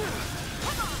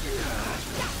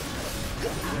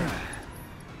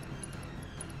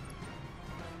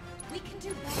 We can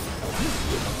do better.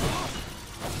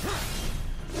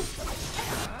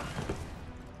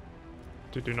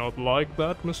 Did you not like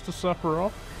that, Mr.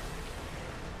 Sephiroth?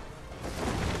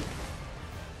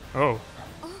 Oh.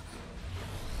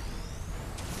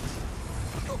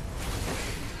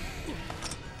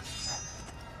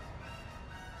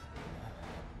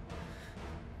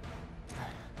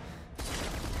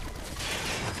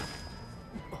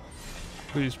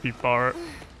 Please be Bart.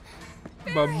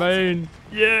 My main.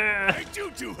 Yeah! Ain't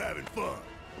you two having fun?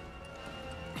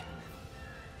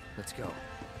 Let's go.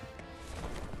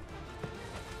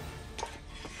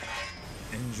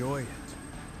 Enjoy it.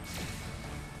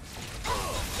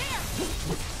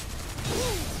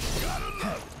 Gotta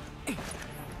love it.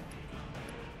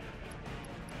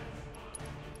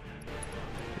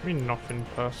 I mean, nothing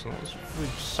personal. It's really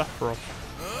Sephiroth.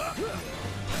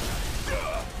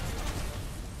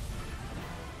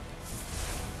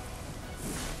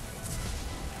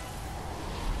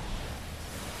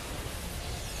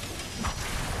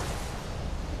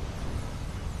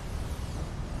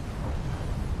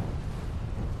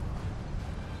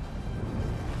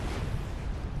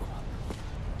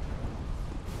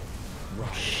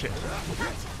 Oh, shit.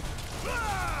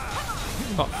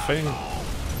 That thing. Got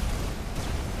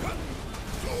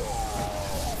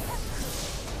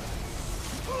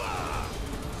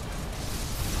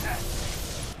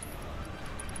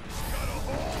a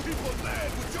whole heap of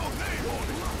land with your name on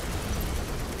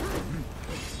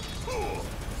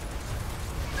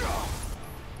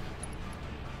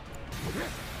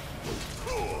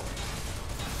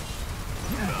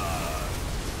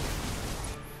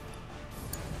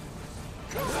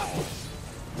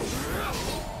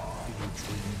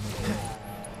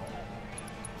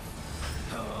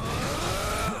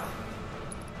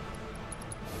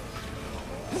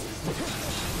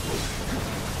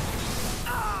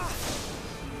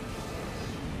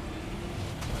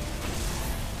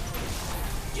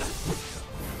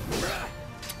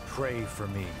Pray for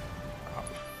me.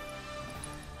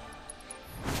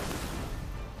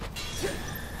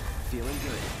 Feeling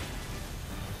good.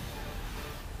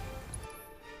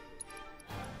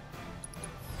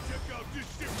 Check out this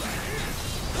shit right here.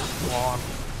 Come on.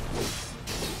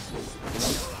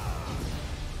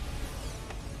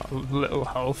 A little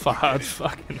health I had,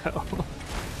 fucking hell.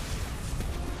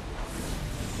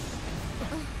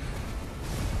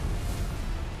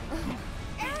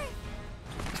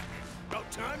 About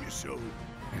time you showed.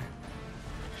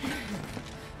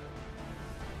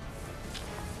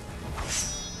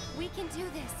 We can do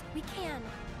this. We can.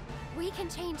 We can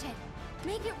change it.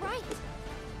 Make it right.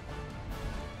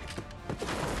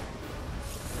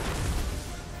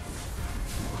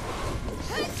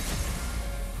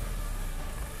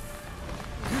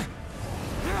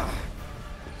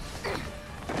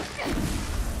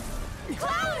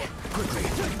 Cloud! Quickly!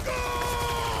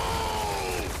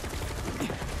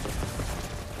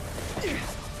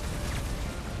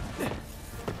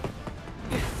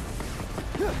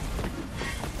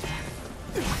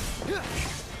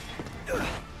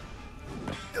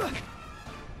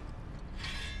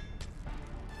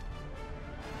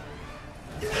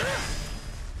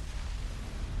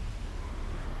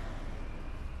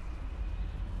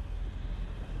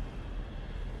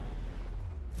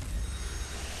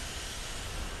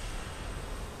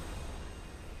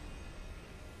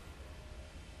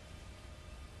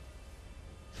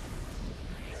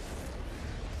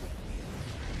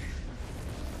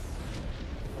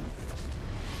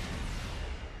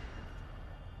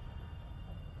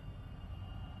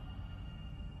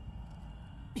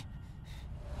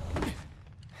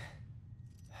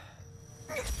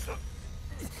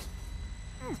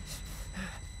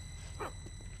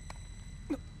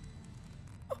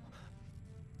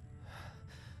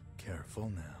 Careful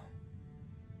now.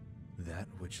 That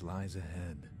which lies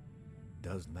ahead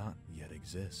does not yet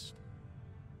exist.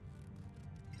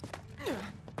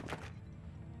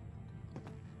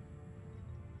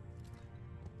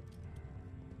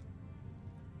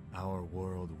 Our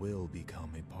world will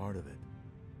become a part of it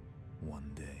one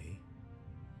day,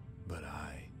 but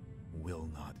I will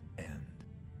not end.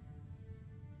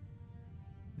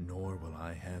 Nor will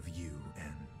I have you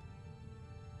end.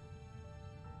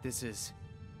 This is...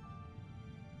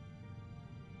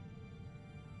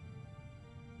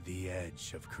 the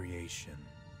edge of creation.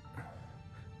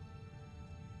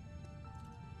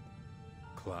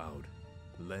 Cloud,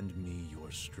 lend me your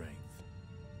strength.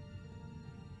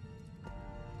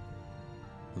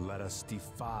 Let us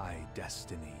defy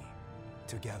destiny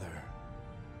together.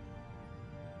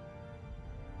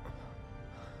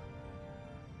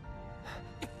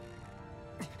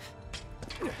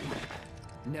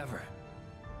 Never.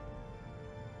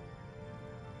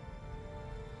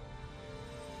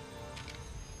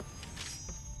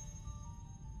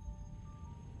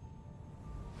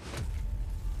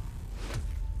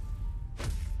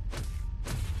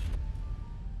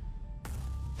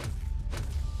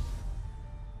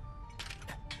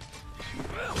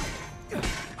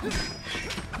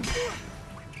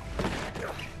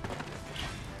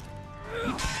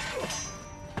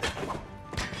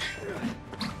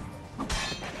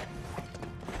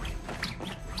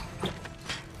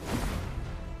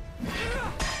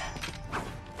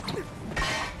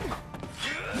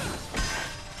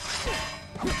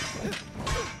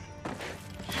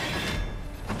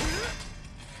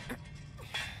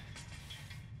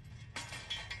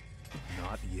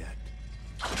 Not yet.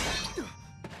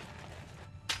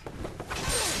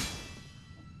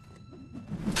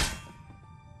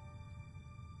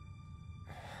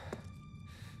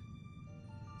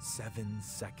 Seven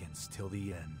seconds till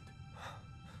the end.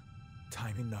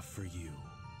 Time enough for you,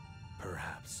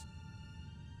 perhaps.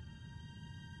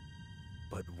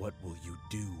 But what will you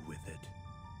do with it?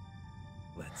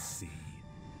 Let's see.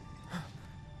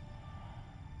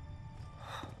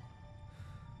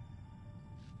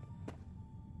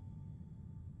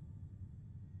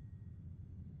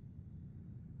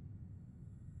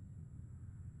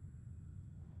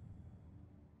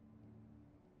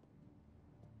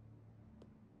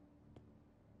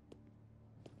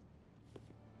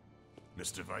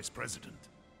 Mr. Vice President.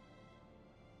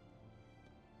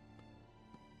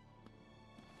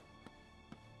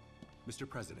 Mr.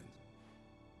 President.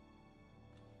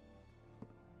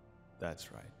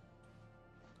 That's right.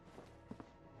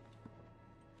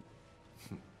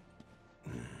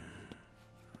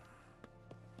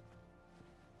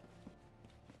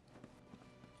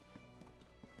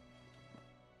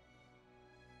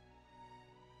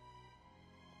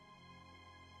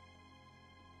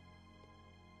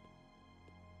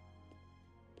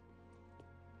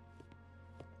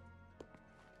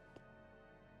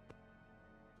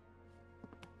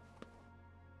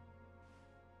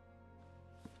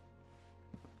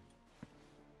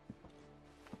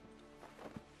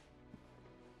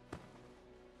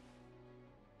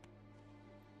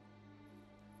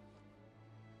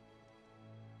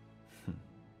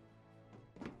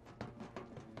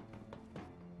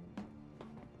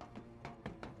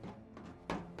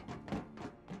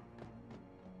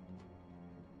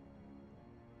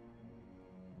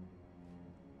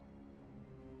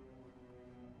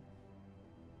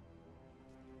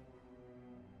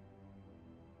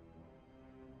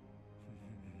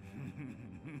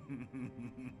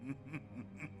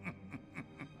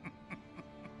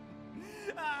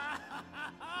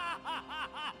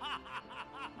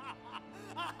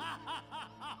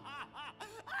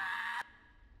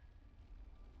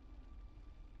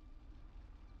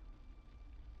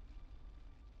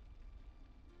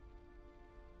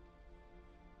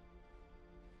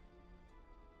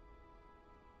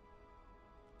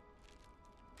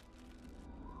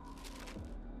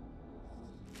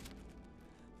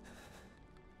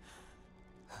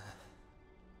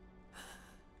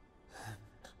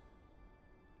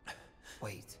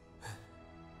 Wait.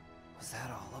 Was that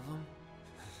all of them?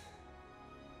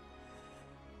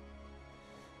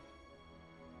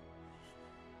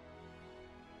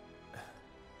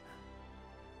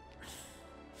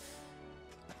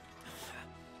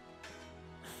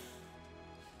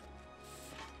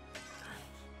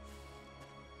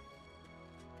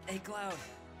 Hey, Cloud.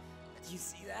 Do you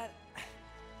see that?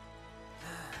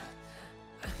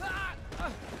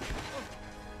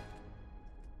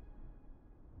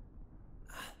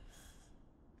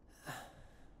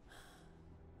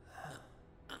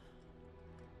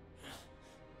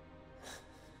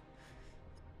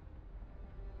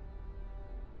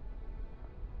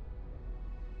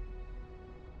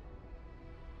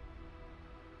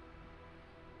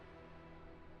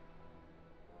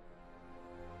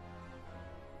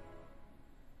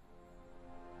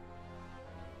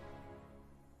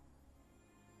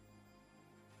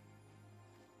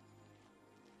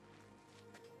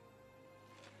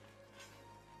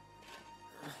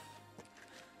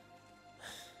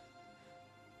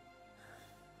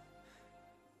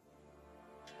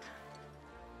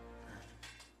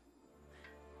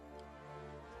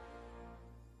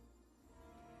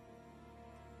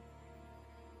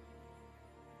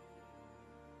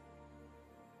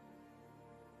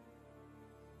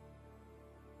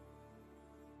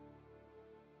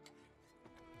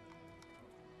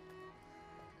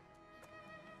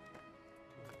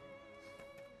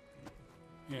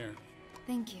 Here.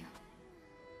 Thank you.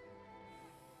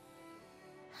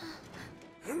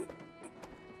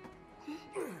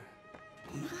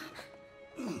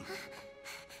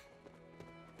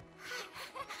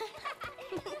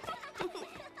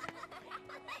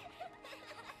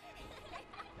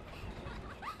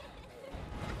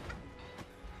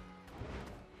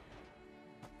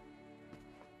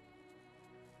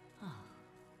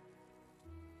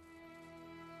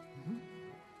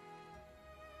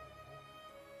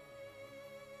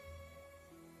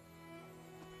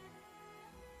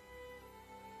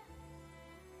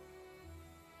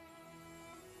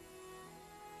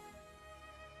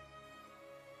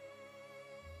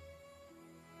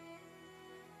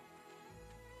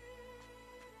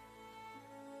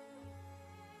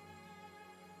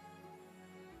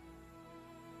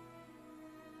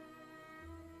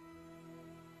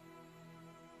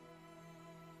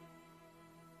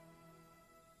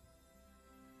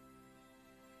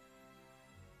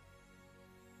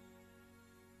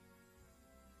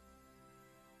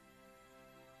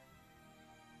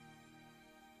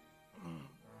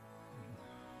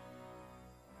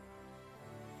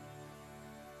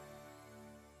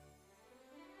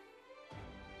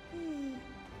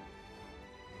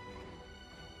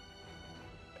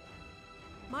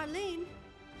 Marlene!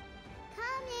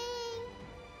 Coming!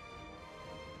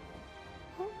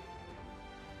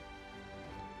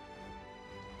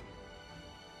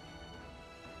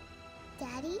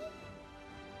 Daddy?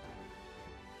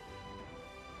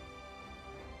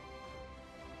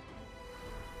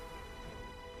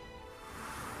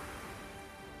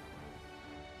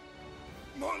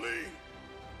 Marlene!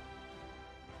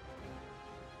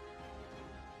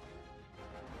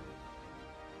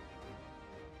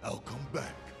 I'll come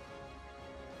back.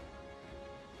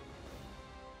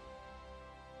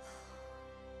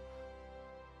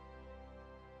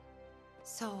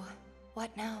 So,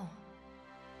 what now?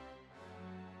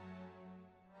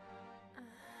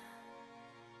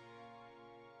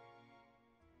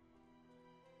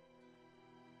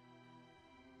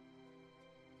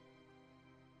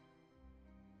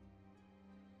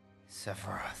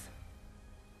 Sephiroth.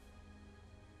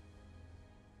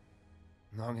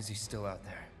 As long as he's still out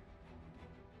there.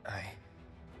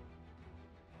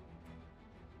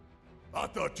 I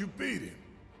thought you beat him.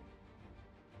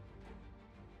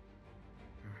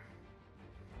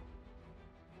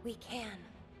 We can.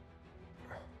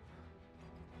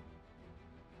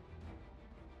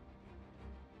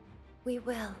 We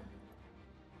will.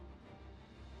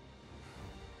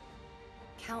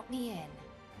 Count me in.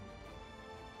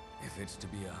 If it's to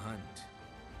be a hunt,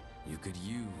 you could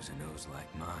use a nose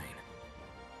like mine.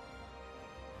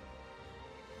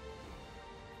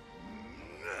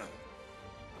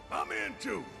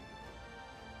 too.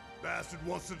 Bastard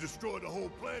wants to destroy the whole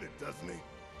planet, doesn't he?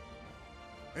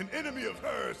 An enemy of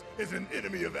hers is an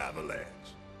enemy of Avalanche.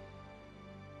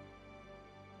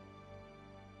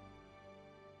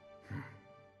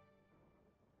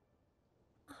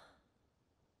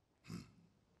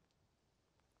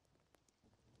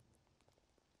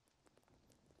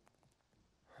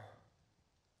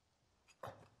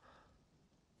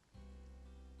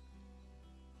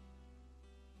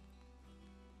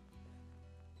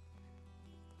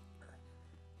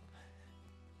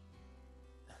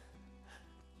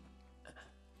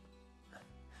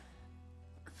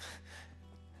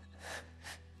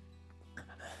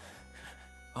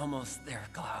 Almost there,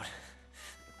 Cloud.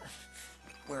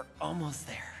 We're almost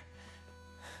there.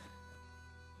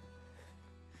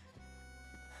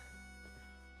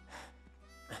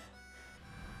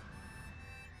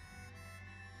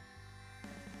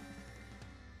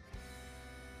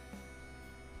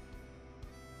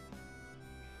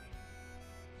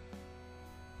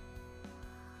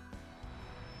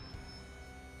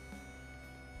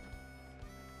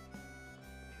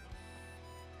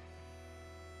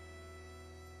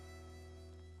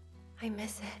 I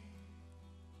miss it.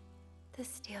 The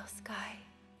steel sky.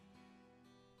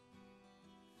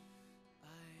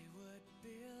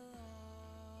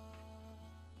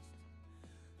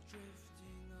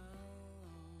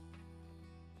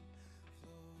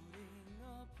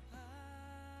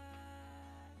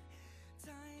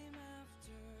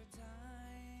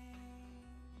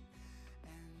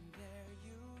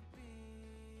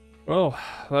 Well,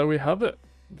 there we have it.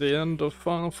 The end of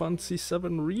Final Fantasy VII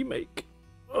Remake.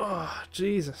 Oh,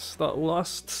 Jesus, that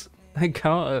last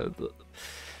encounter.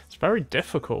 It's very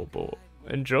difficult, but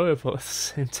enjoyable at the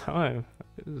same time.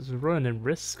 It's running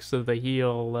risks of the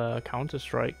heal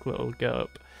Counter-Strike little get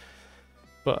up.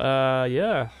 But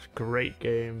yeah, great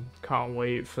game. Can't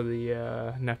wait for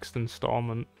the next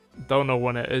installment. Don't know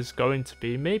when it is going to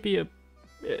be. Maybe it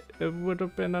would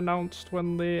have been announced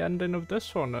when the ending of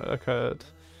this one occurred.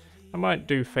 I might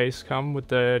do Facecam with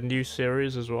the new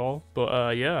series as well.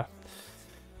 But yeah.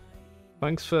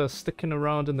 Thanks for sticking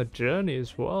around in the journey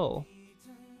as well.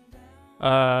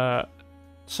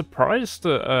 Surprised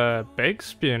at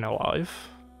Biggs being alive.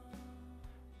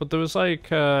 But there was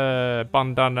like a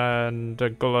bandana and a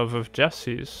glove of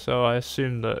Jessie's, so I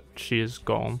assume that she is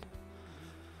gone.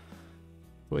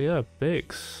 But yeah,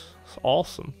 Biggs. It's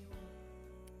awesome.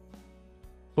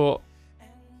 But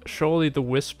surely the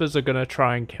Whispers are gonna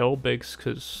try and kill Biggs,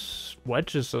 because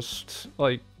Wedge is just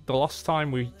like... The last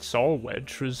time we saw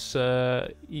Wedge was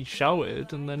he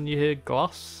shouted and then you hear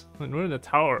glass and we're in the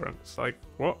tower and it's like,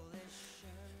 what?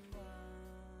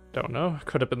 Don't know,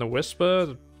 could have been the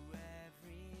Whisper.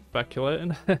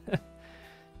 Speculating. But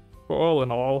all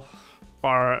in all,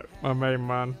 Barrett, my main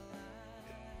man.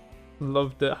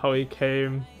 Loved it how he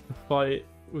came to fight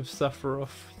with Sephiroth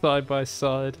side by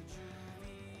side.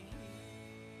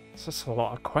 It's just a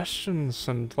lot of questions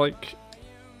and like...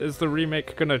 Is the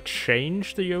remake gonna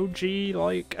change the OG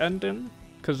like ending?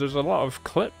 Because there's a lot of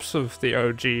clips of the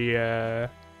OG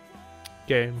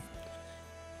game.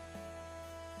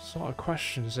 There's a lot of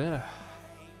questions, yeah.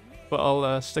 But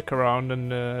I'll stick around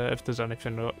and if there's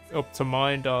anything up to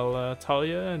mind, I'll tell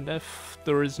you. And if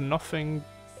there is nothing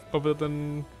other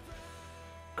than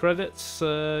credits,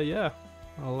 yeah,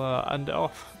 I'll end it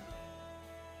off.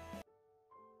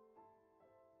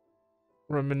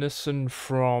 Reminiscing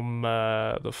from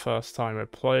the first time I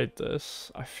played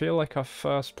this, I feel like I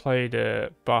first played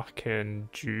it back in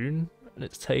June, and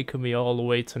it's taken me all the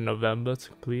way to November to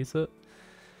complete it.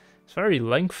 It's a very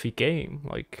lengthy game,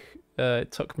 like,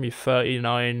 it took me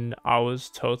 39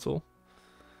 hours total.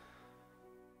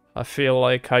 I feel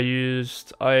like I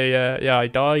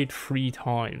died 3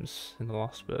 times in the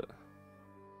last bit.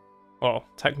 Well,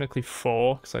 technically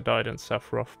 4, because I died in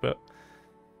Sephiroth bit.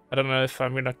 I don't know if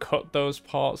I'm going to cut those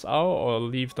parts out or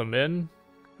leave them in.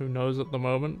 Who knows at the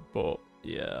moment, but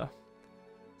yeah.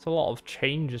 It's a lot of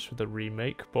changes for the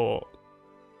remake, but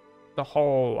the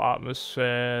whole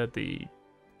atmosphere, the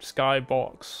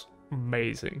skybox,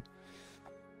 amazing.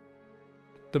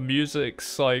 The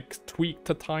music's like tweaked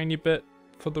a tiny bit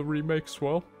for the remake as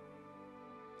well,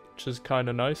 which is kind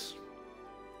of nice.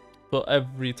 But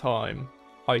every time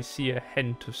I see a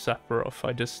hint of Sephiroth,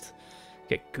 I just...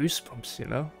 get goosebumps, you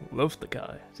know? Love the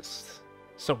guy. Just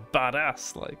so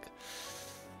badass, like.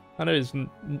 I know he's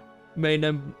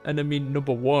main enemy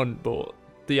number 1, but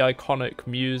the iconic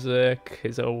music,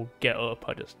 his old get-up,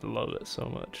 I just love it so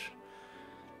much.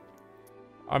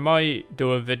 I might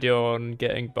do a video on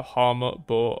getting Bahamut,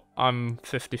 but I'm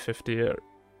 50-50 at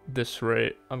this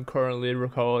rate. I'm currently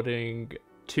recording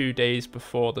 2 days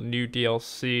before the new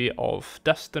DLC of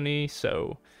Destiny,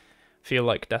 so I feel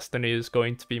like Destiny is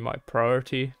going to be my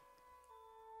priority.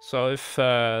 So if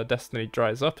Destiny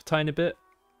dries up a tiny bit,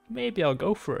 maybe I'll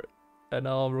go for it and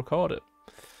I'll record it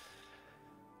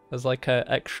as like an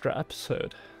extra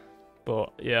episode.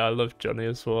 But yeah, I love Johnny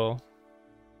as well.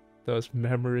 Those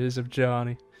memories of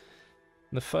Johnny.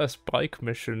 The first bike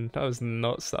mission, that was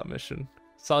nuts, that mission.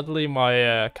 Sadly,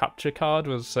 my capture card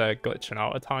was glitching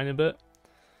out a tiny bit.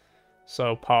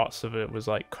 So parts of it was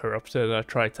like corrupted. I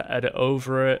tried to edit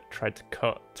over it, tried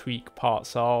to tweak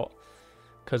parts out.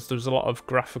 Because there's a lot of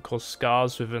graphical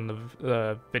scars within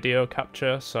the video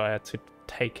capture, so I had to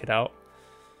take it out.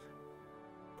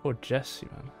 Poor Jessie,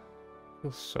 man. I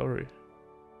feel sorry.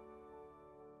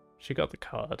 She got the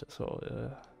card, so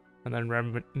yeah. And then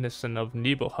reminiscent of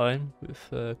Nibelheim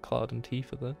with Cloud and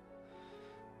Tifa there.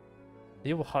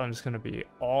 Nibelheim's gonna be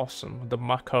awesome. The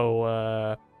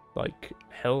Mako, like,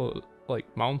 hill, like,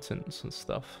 mountains and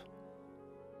stuff.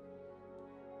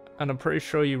 And I'm pretty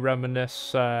sure you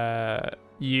reminisce,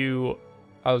 you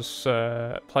as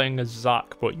playing as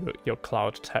Zack, but you're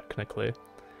Cloud technically,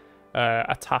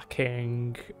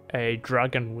 attacking a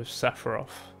dragon with Sephiroth.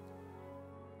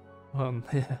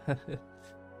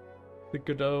 The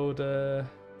good old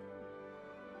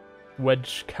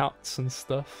wedge cats and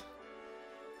stuff.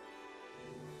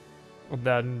 And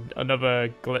then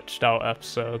another glitched out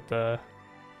episode there.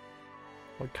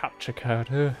 Like capture card.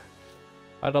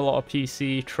 I had a lot of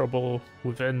PC trouble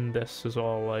within this as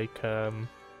well, like,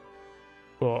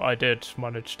 but I did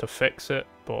manage to fix it,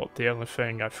 but the only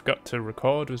thing I forgot to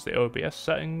record was the OBS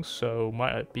settings, so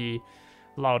might it be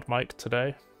loud mic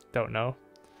today, don't know.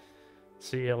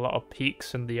 See a lot of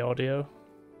peaks in the audio,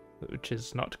 which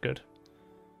is not good.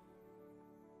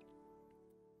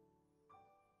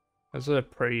 There's a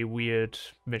pretty weird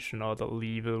mission, or the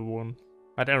lever one.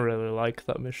 I don't really like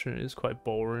that mission, it's quite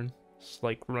boring. It's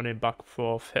like running back and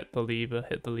forth, hit the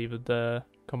lever there,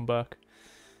 come back.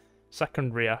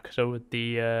 Second reactor with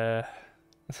the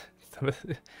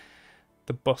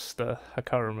the buster, I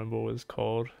can't remember what it's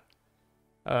called.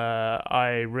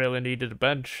 I really needed a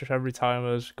bench every time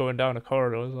I was going down a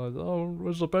corridor. I was like, oh,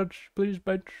 where's the bench? Please,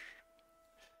 bench.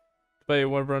 Debate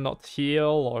whether or not to heal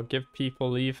or give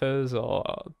people levers or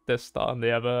this, that, and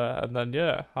the other. And then,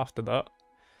 yeah, after that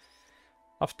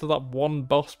one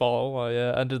boss battle, I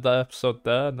ended the episode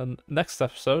there. And then next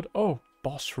episode, oh,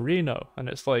 Boss Reno. And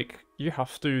it's like, you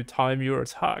have to time your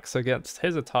attacks against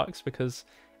his attacks, because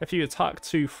if you attack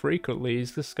too frequently,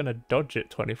 he's just going to dodge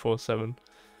it 24/7.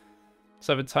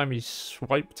 So every time he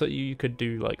swiped at you, you could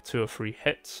do like 2 or 3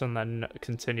 hits and then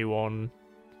continue on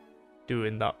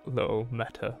doing that little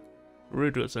meta.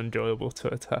 Rude was enjoyable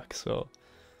to attack, so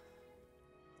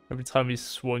every time he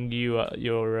swung you at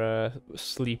your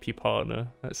sleepy partner,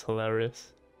 that's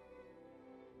hilarious.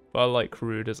 But I like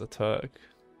Rude as a Turk.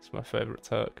 It's my favourite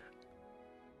Turk.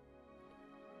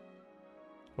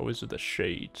 Always with the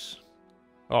shades.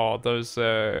 Oh, those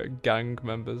gang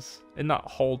members. In that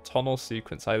whole tunnel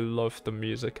sequence, I love the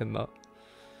music in that.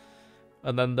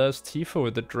 And then there's Tifa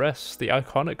with the dress, the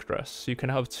iconic dress. You can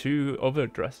have 2 other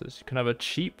dresses. You can have a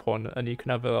cheap one, and you can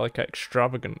have a like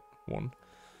extravagant one.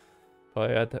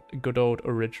 But I had a good old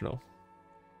original.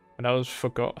 And I always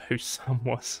forgot who Sam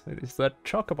was. It's that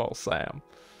Chocobo Sam.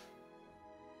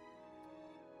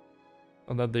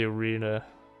 And then the arena.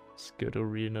 It's good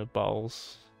arena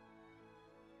battles.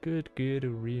 Good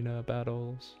arena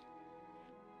battles.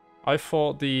 I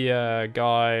thought the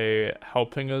guy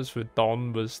helping us with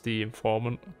Don was the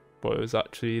informant, but it was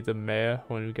actually the mayor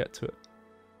when we get to it.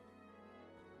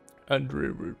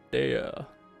 Andrew Rudea.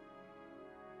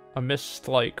 I missed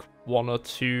like 1 or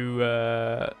 2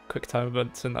 quick time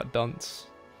events in that dance,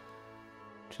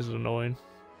 which is annoying.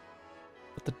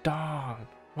 But the Dawn!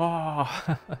 Wow!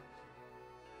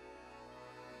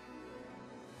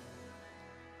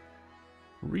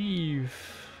 Reeve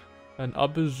and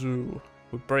Abuzu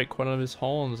would break one of his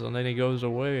horns and then he goes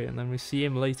away, and then we see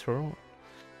him later on.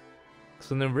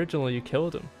 So then originally you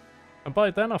killed him. And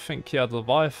by then I think you had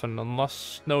Leviathan,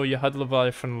 unless... No, you had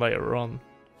Leviathan later on.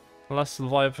 Unless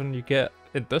Leviathan you get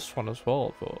in this one as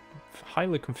well, but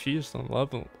highly confused on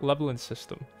leveling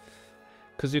system.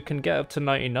 Because you can get up to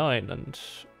 99 and...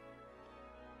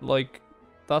 Like,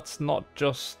 that's not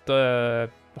just the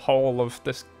whole of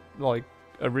this, like,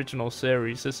 original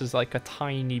series. This is like a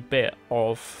tiny bit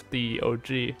of the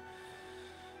OG,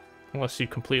 unless you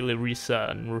completely reset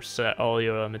and reset all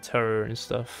your material and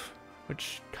stuff,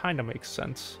 which kind of makes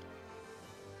sense.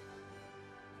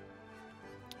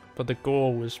 But the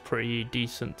gore was pretty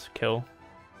decent to kill,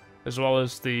 as well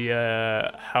as the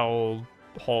Hell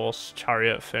horse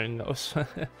chariot thing that was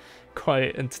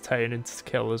quite entertaining to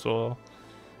kill as well.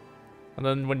 And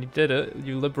then when you did it,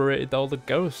 you liberated all the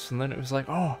ghosts, and then it was like,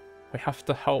 oh, we have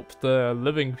to help the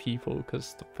living people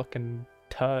because the fucking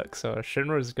Turks or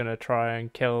Shinra's gonna try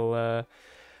and kill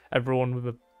everyone with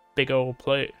a big old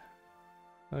plate.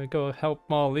 I go help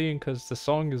Marlene because the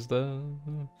song is there.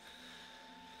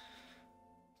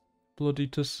 Bloody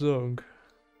Tsung.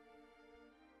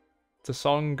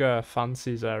 Tsung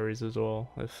fancies Ares as well,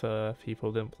 if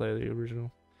people didn't play the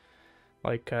original.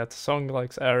 Like, Tsung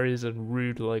likes Ares and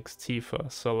Rude likes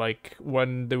Tifa, so like,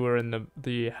 when they were in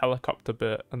the helicopter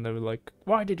bit, and they were like,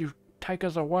 why did you take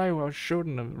us away while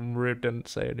shooting them? And Rude didn't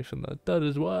say anything, that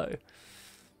is why.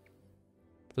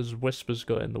 Those whispers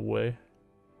got in the way,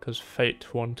 because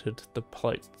fate wanted the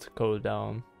plate to go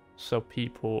down, so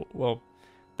people, well,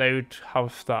 they would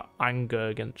have that anger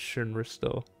against Shinra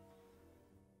still.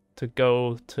 To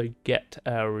go to get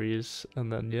Ares,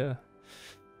 and then, yeah.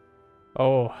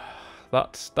 Oh...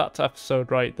 That's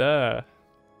episode right there,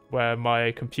 where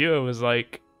my computer was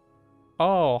like,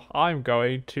 oh, I'm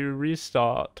going to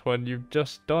restart when you've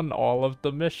just done all of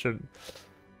the mission.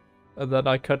 And then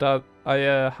I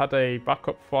had a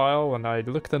backup file, and I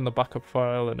looked in the backup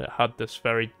file, and it had this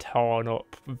very torn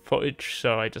up footage,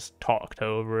 so I just talked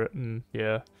over it, and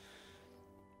yeah,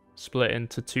 split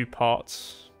into 2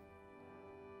 parts.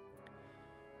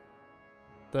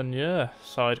 Then yeah,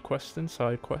 side questing,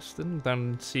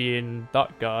 then seeing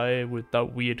that guy with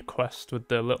that weird quest with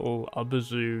the little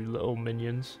Abazu little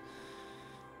minions.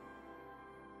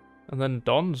 And then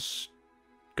Don's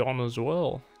gone as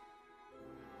well.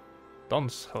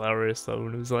 Don's hilarious though,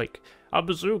 and he's like,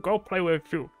 Abazu, go play with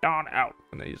you, Don out,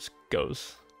 and he just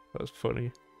goes. That was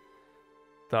funny.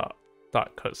 That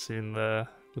cutscene there,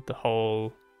 with the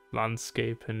whole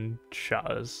landscape and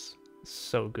shatters,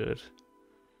 so good.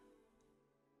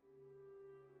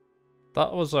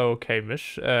 That was an okay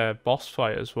boss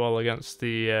fight as well against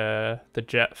the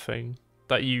jet thing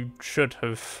that you should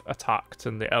have attacked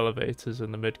in the elevators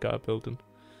in the Midgar building.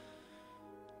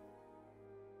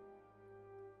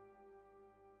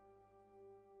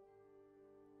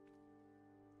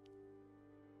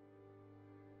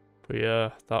 But yeah,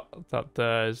 that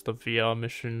there is the VR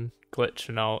mission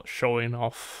glitching out, showing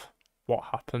off what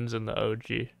happens in the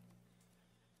OG.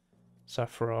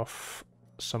 Sephiroth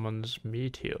summons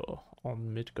Meteor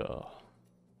on Midgar.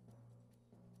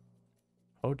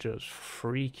 Hojo's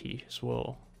freaky as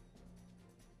well.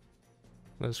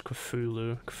 There's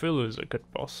Cthulhu. Cthulhu is a good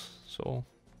boss, so.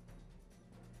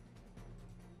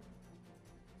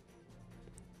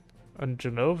 And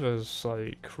Genova's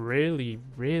like really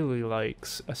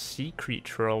likes a sea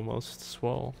creature almost as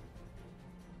well.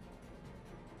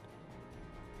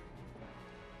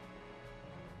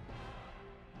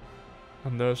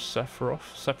 And there's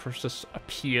Sephiroth. Sephiroth just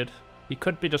appeared. He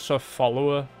could be just a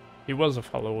follower. He was a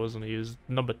follower, wasn't he? He was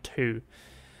number 2.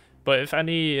 But if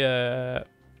any,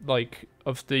 like,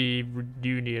 of the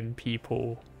reunion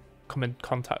people come in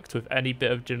contact with any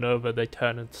bit of Genova, they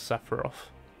turn into Sephiroth.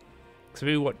 Because if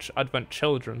you watch Advent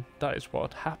Children, that is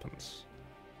what happens.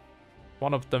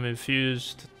 One of them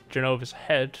infused Genova's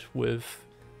head with,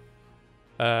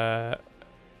 Kudro?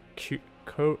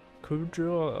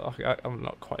 I'm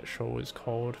not quite sure what it's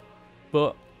called.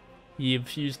 But he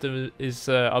infused his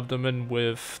abdomen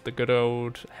with the good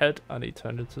old head, and he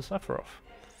turned into Sephiroth.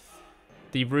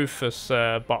 The Rufus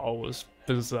battle was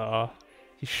bizarre.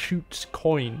 He shoots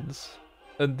coins,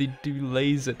 and they do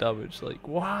laser damage. Like,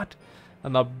 what?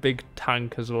 And that big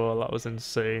tank as well, that was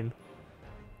insane.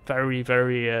 Very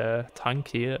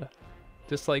tanky, yeah.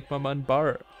 Just like my man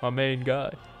Barrett, my main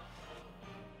guy.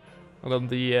 And then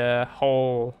the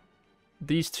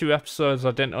these 2 episodes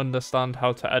I didn't understand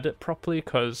how to edit properly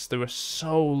because they were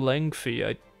so lengthy.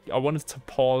 I wanted to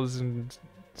pause and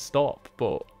stop,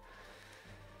 but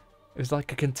it was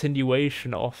like a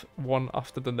continuation of one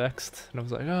after the next, and I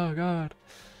was like, oh god.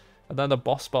 And then the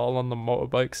boss battle on the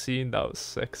motorbike scene, that was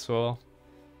sick as well.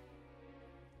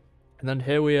 And then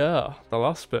here we are, the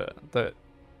last bit that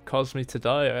caused me to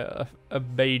die a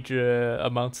major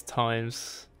amount of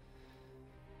times.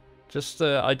 Just,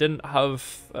 I didn't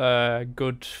have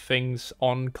good things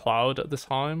on Cloud at the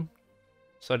time,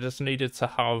 so I just needed to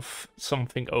have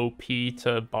something OP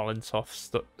to balance off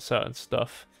certain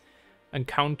stuff. And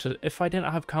if I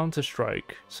didn't have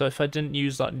Counter-Strike, so if I didn't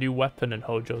use that new weapon in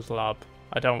Hojo's lab,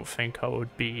 I don't think I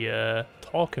would be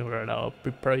talking right now. I'd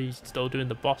be probably still doing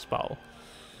the boss battle.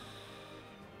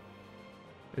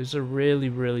 It was a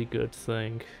really good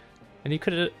thing. And you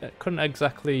couldn't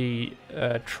exactly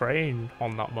train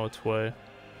on that motorway.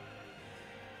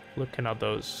 Looking at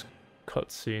those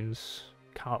cutscenes,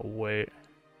 can't wait.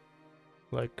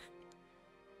 Like,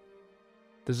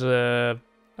 there's a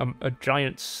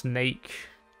giant snake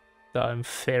that I'm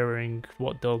fearing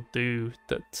what they'll do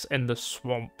that's in the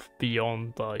swamp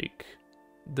beyond, like,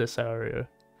 this area.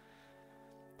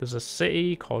 There's a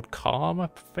city called Calm, I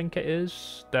think it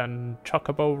is. Then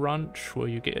Chocobo Ranch, where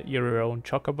you get your own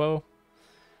Chocobo.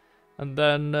 And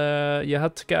then you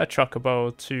had to get a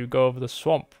Chocobo to go over the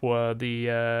swamp where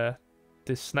the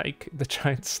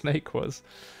giant snake was.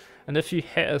 And if you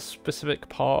hit a specific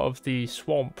part of the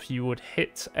swamp, you would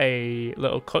hit a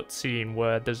little cutscene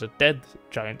where there's a dead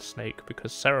giant snake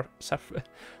because Sephiroth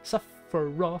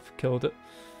killed it.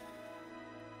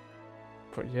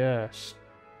 But yes,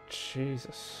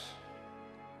 Jesus.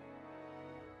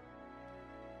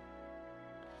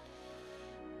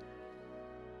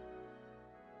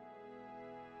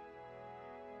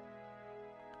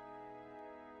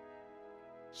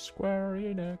 Square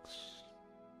Enix.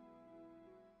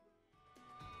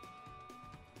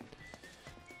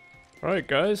 Right,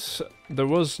 guys, there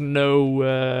was no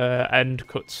end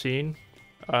cutscene,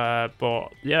 but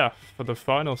yeah, for the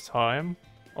final time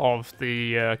of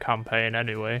the campaign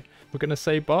anyway, we're gonna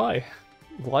say bye.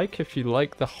 Like if you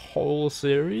like the whole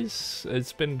series.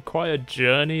 It's been quite a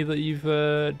journey that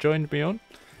you've joined me on.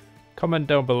 Comment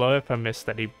down below if I missed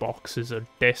any boxes or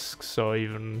discs or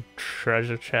even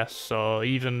treasure chests or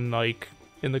even like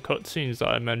in the cutscenes that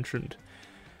I mentioned.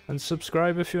 And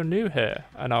subscribe if you're new here,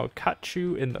 and I'll catch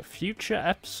you in the future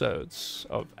episodes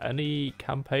of any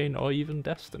campaign or even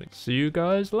Destiny. See you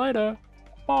guys later.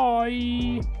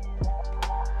 Bye!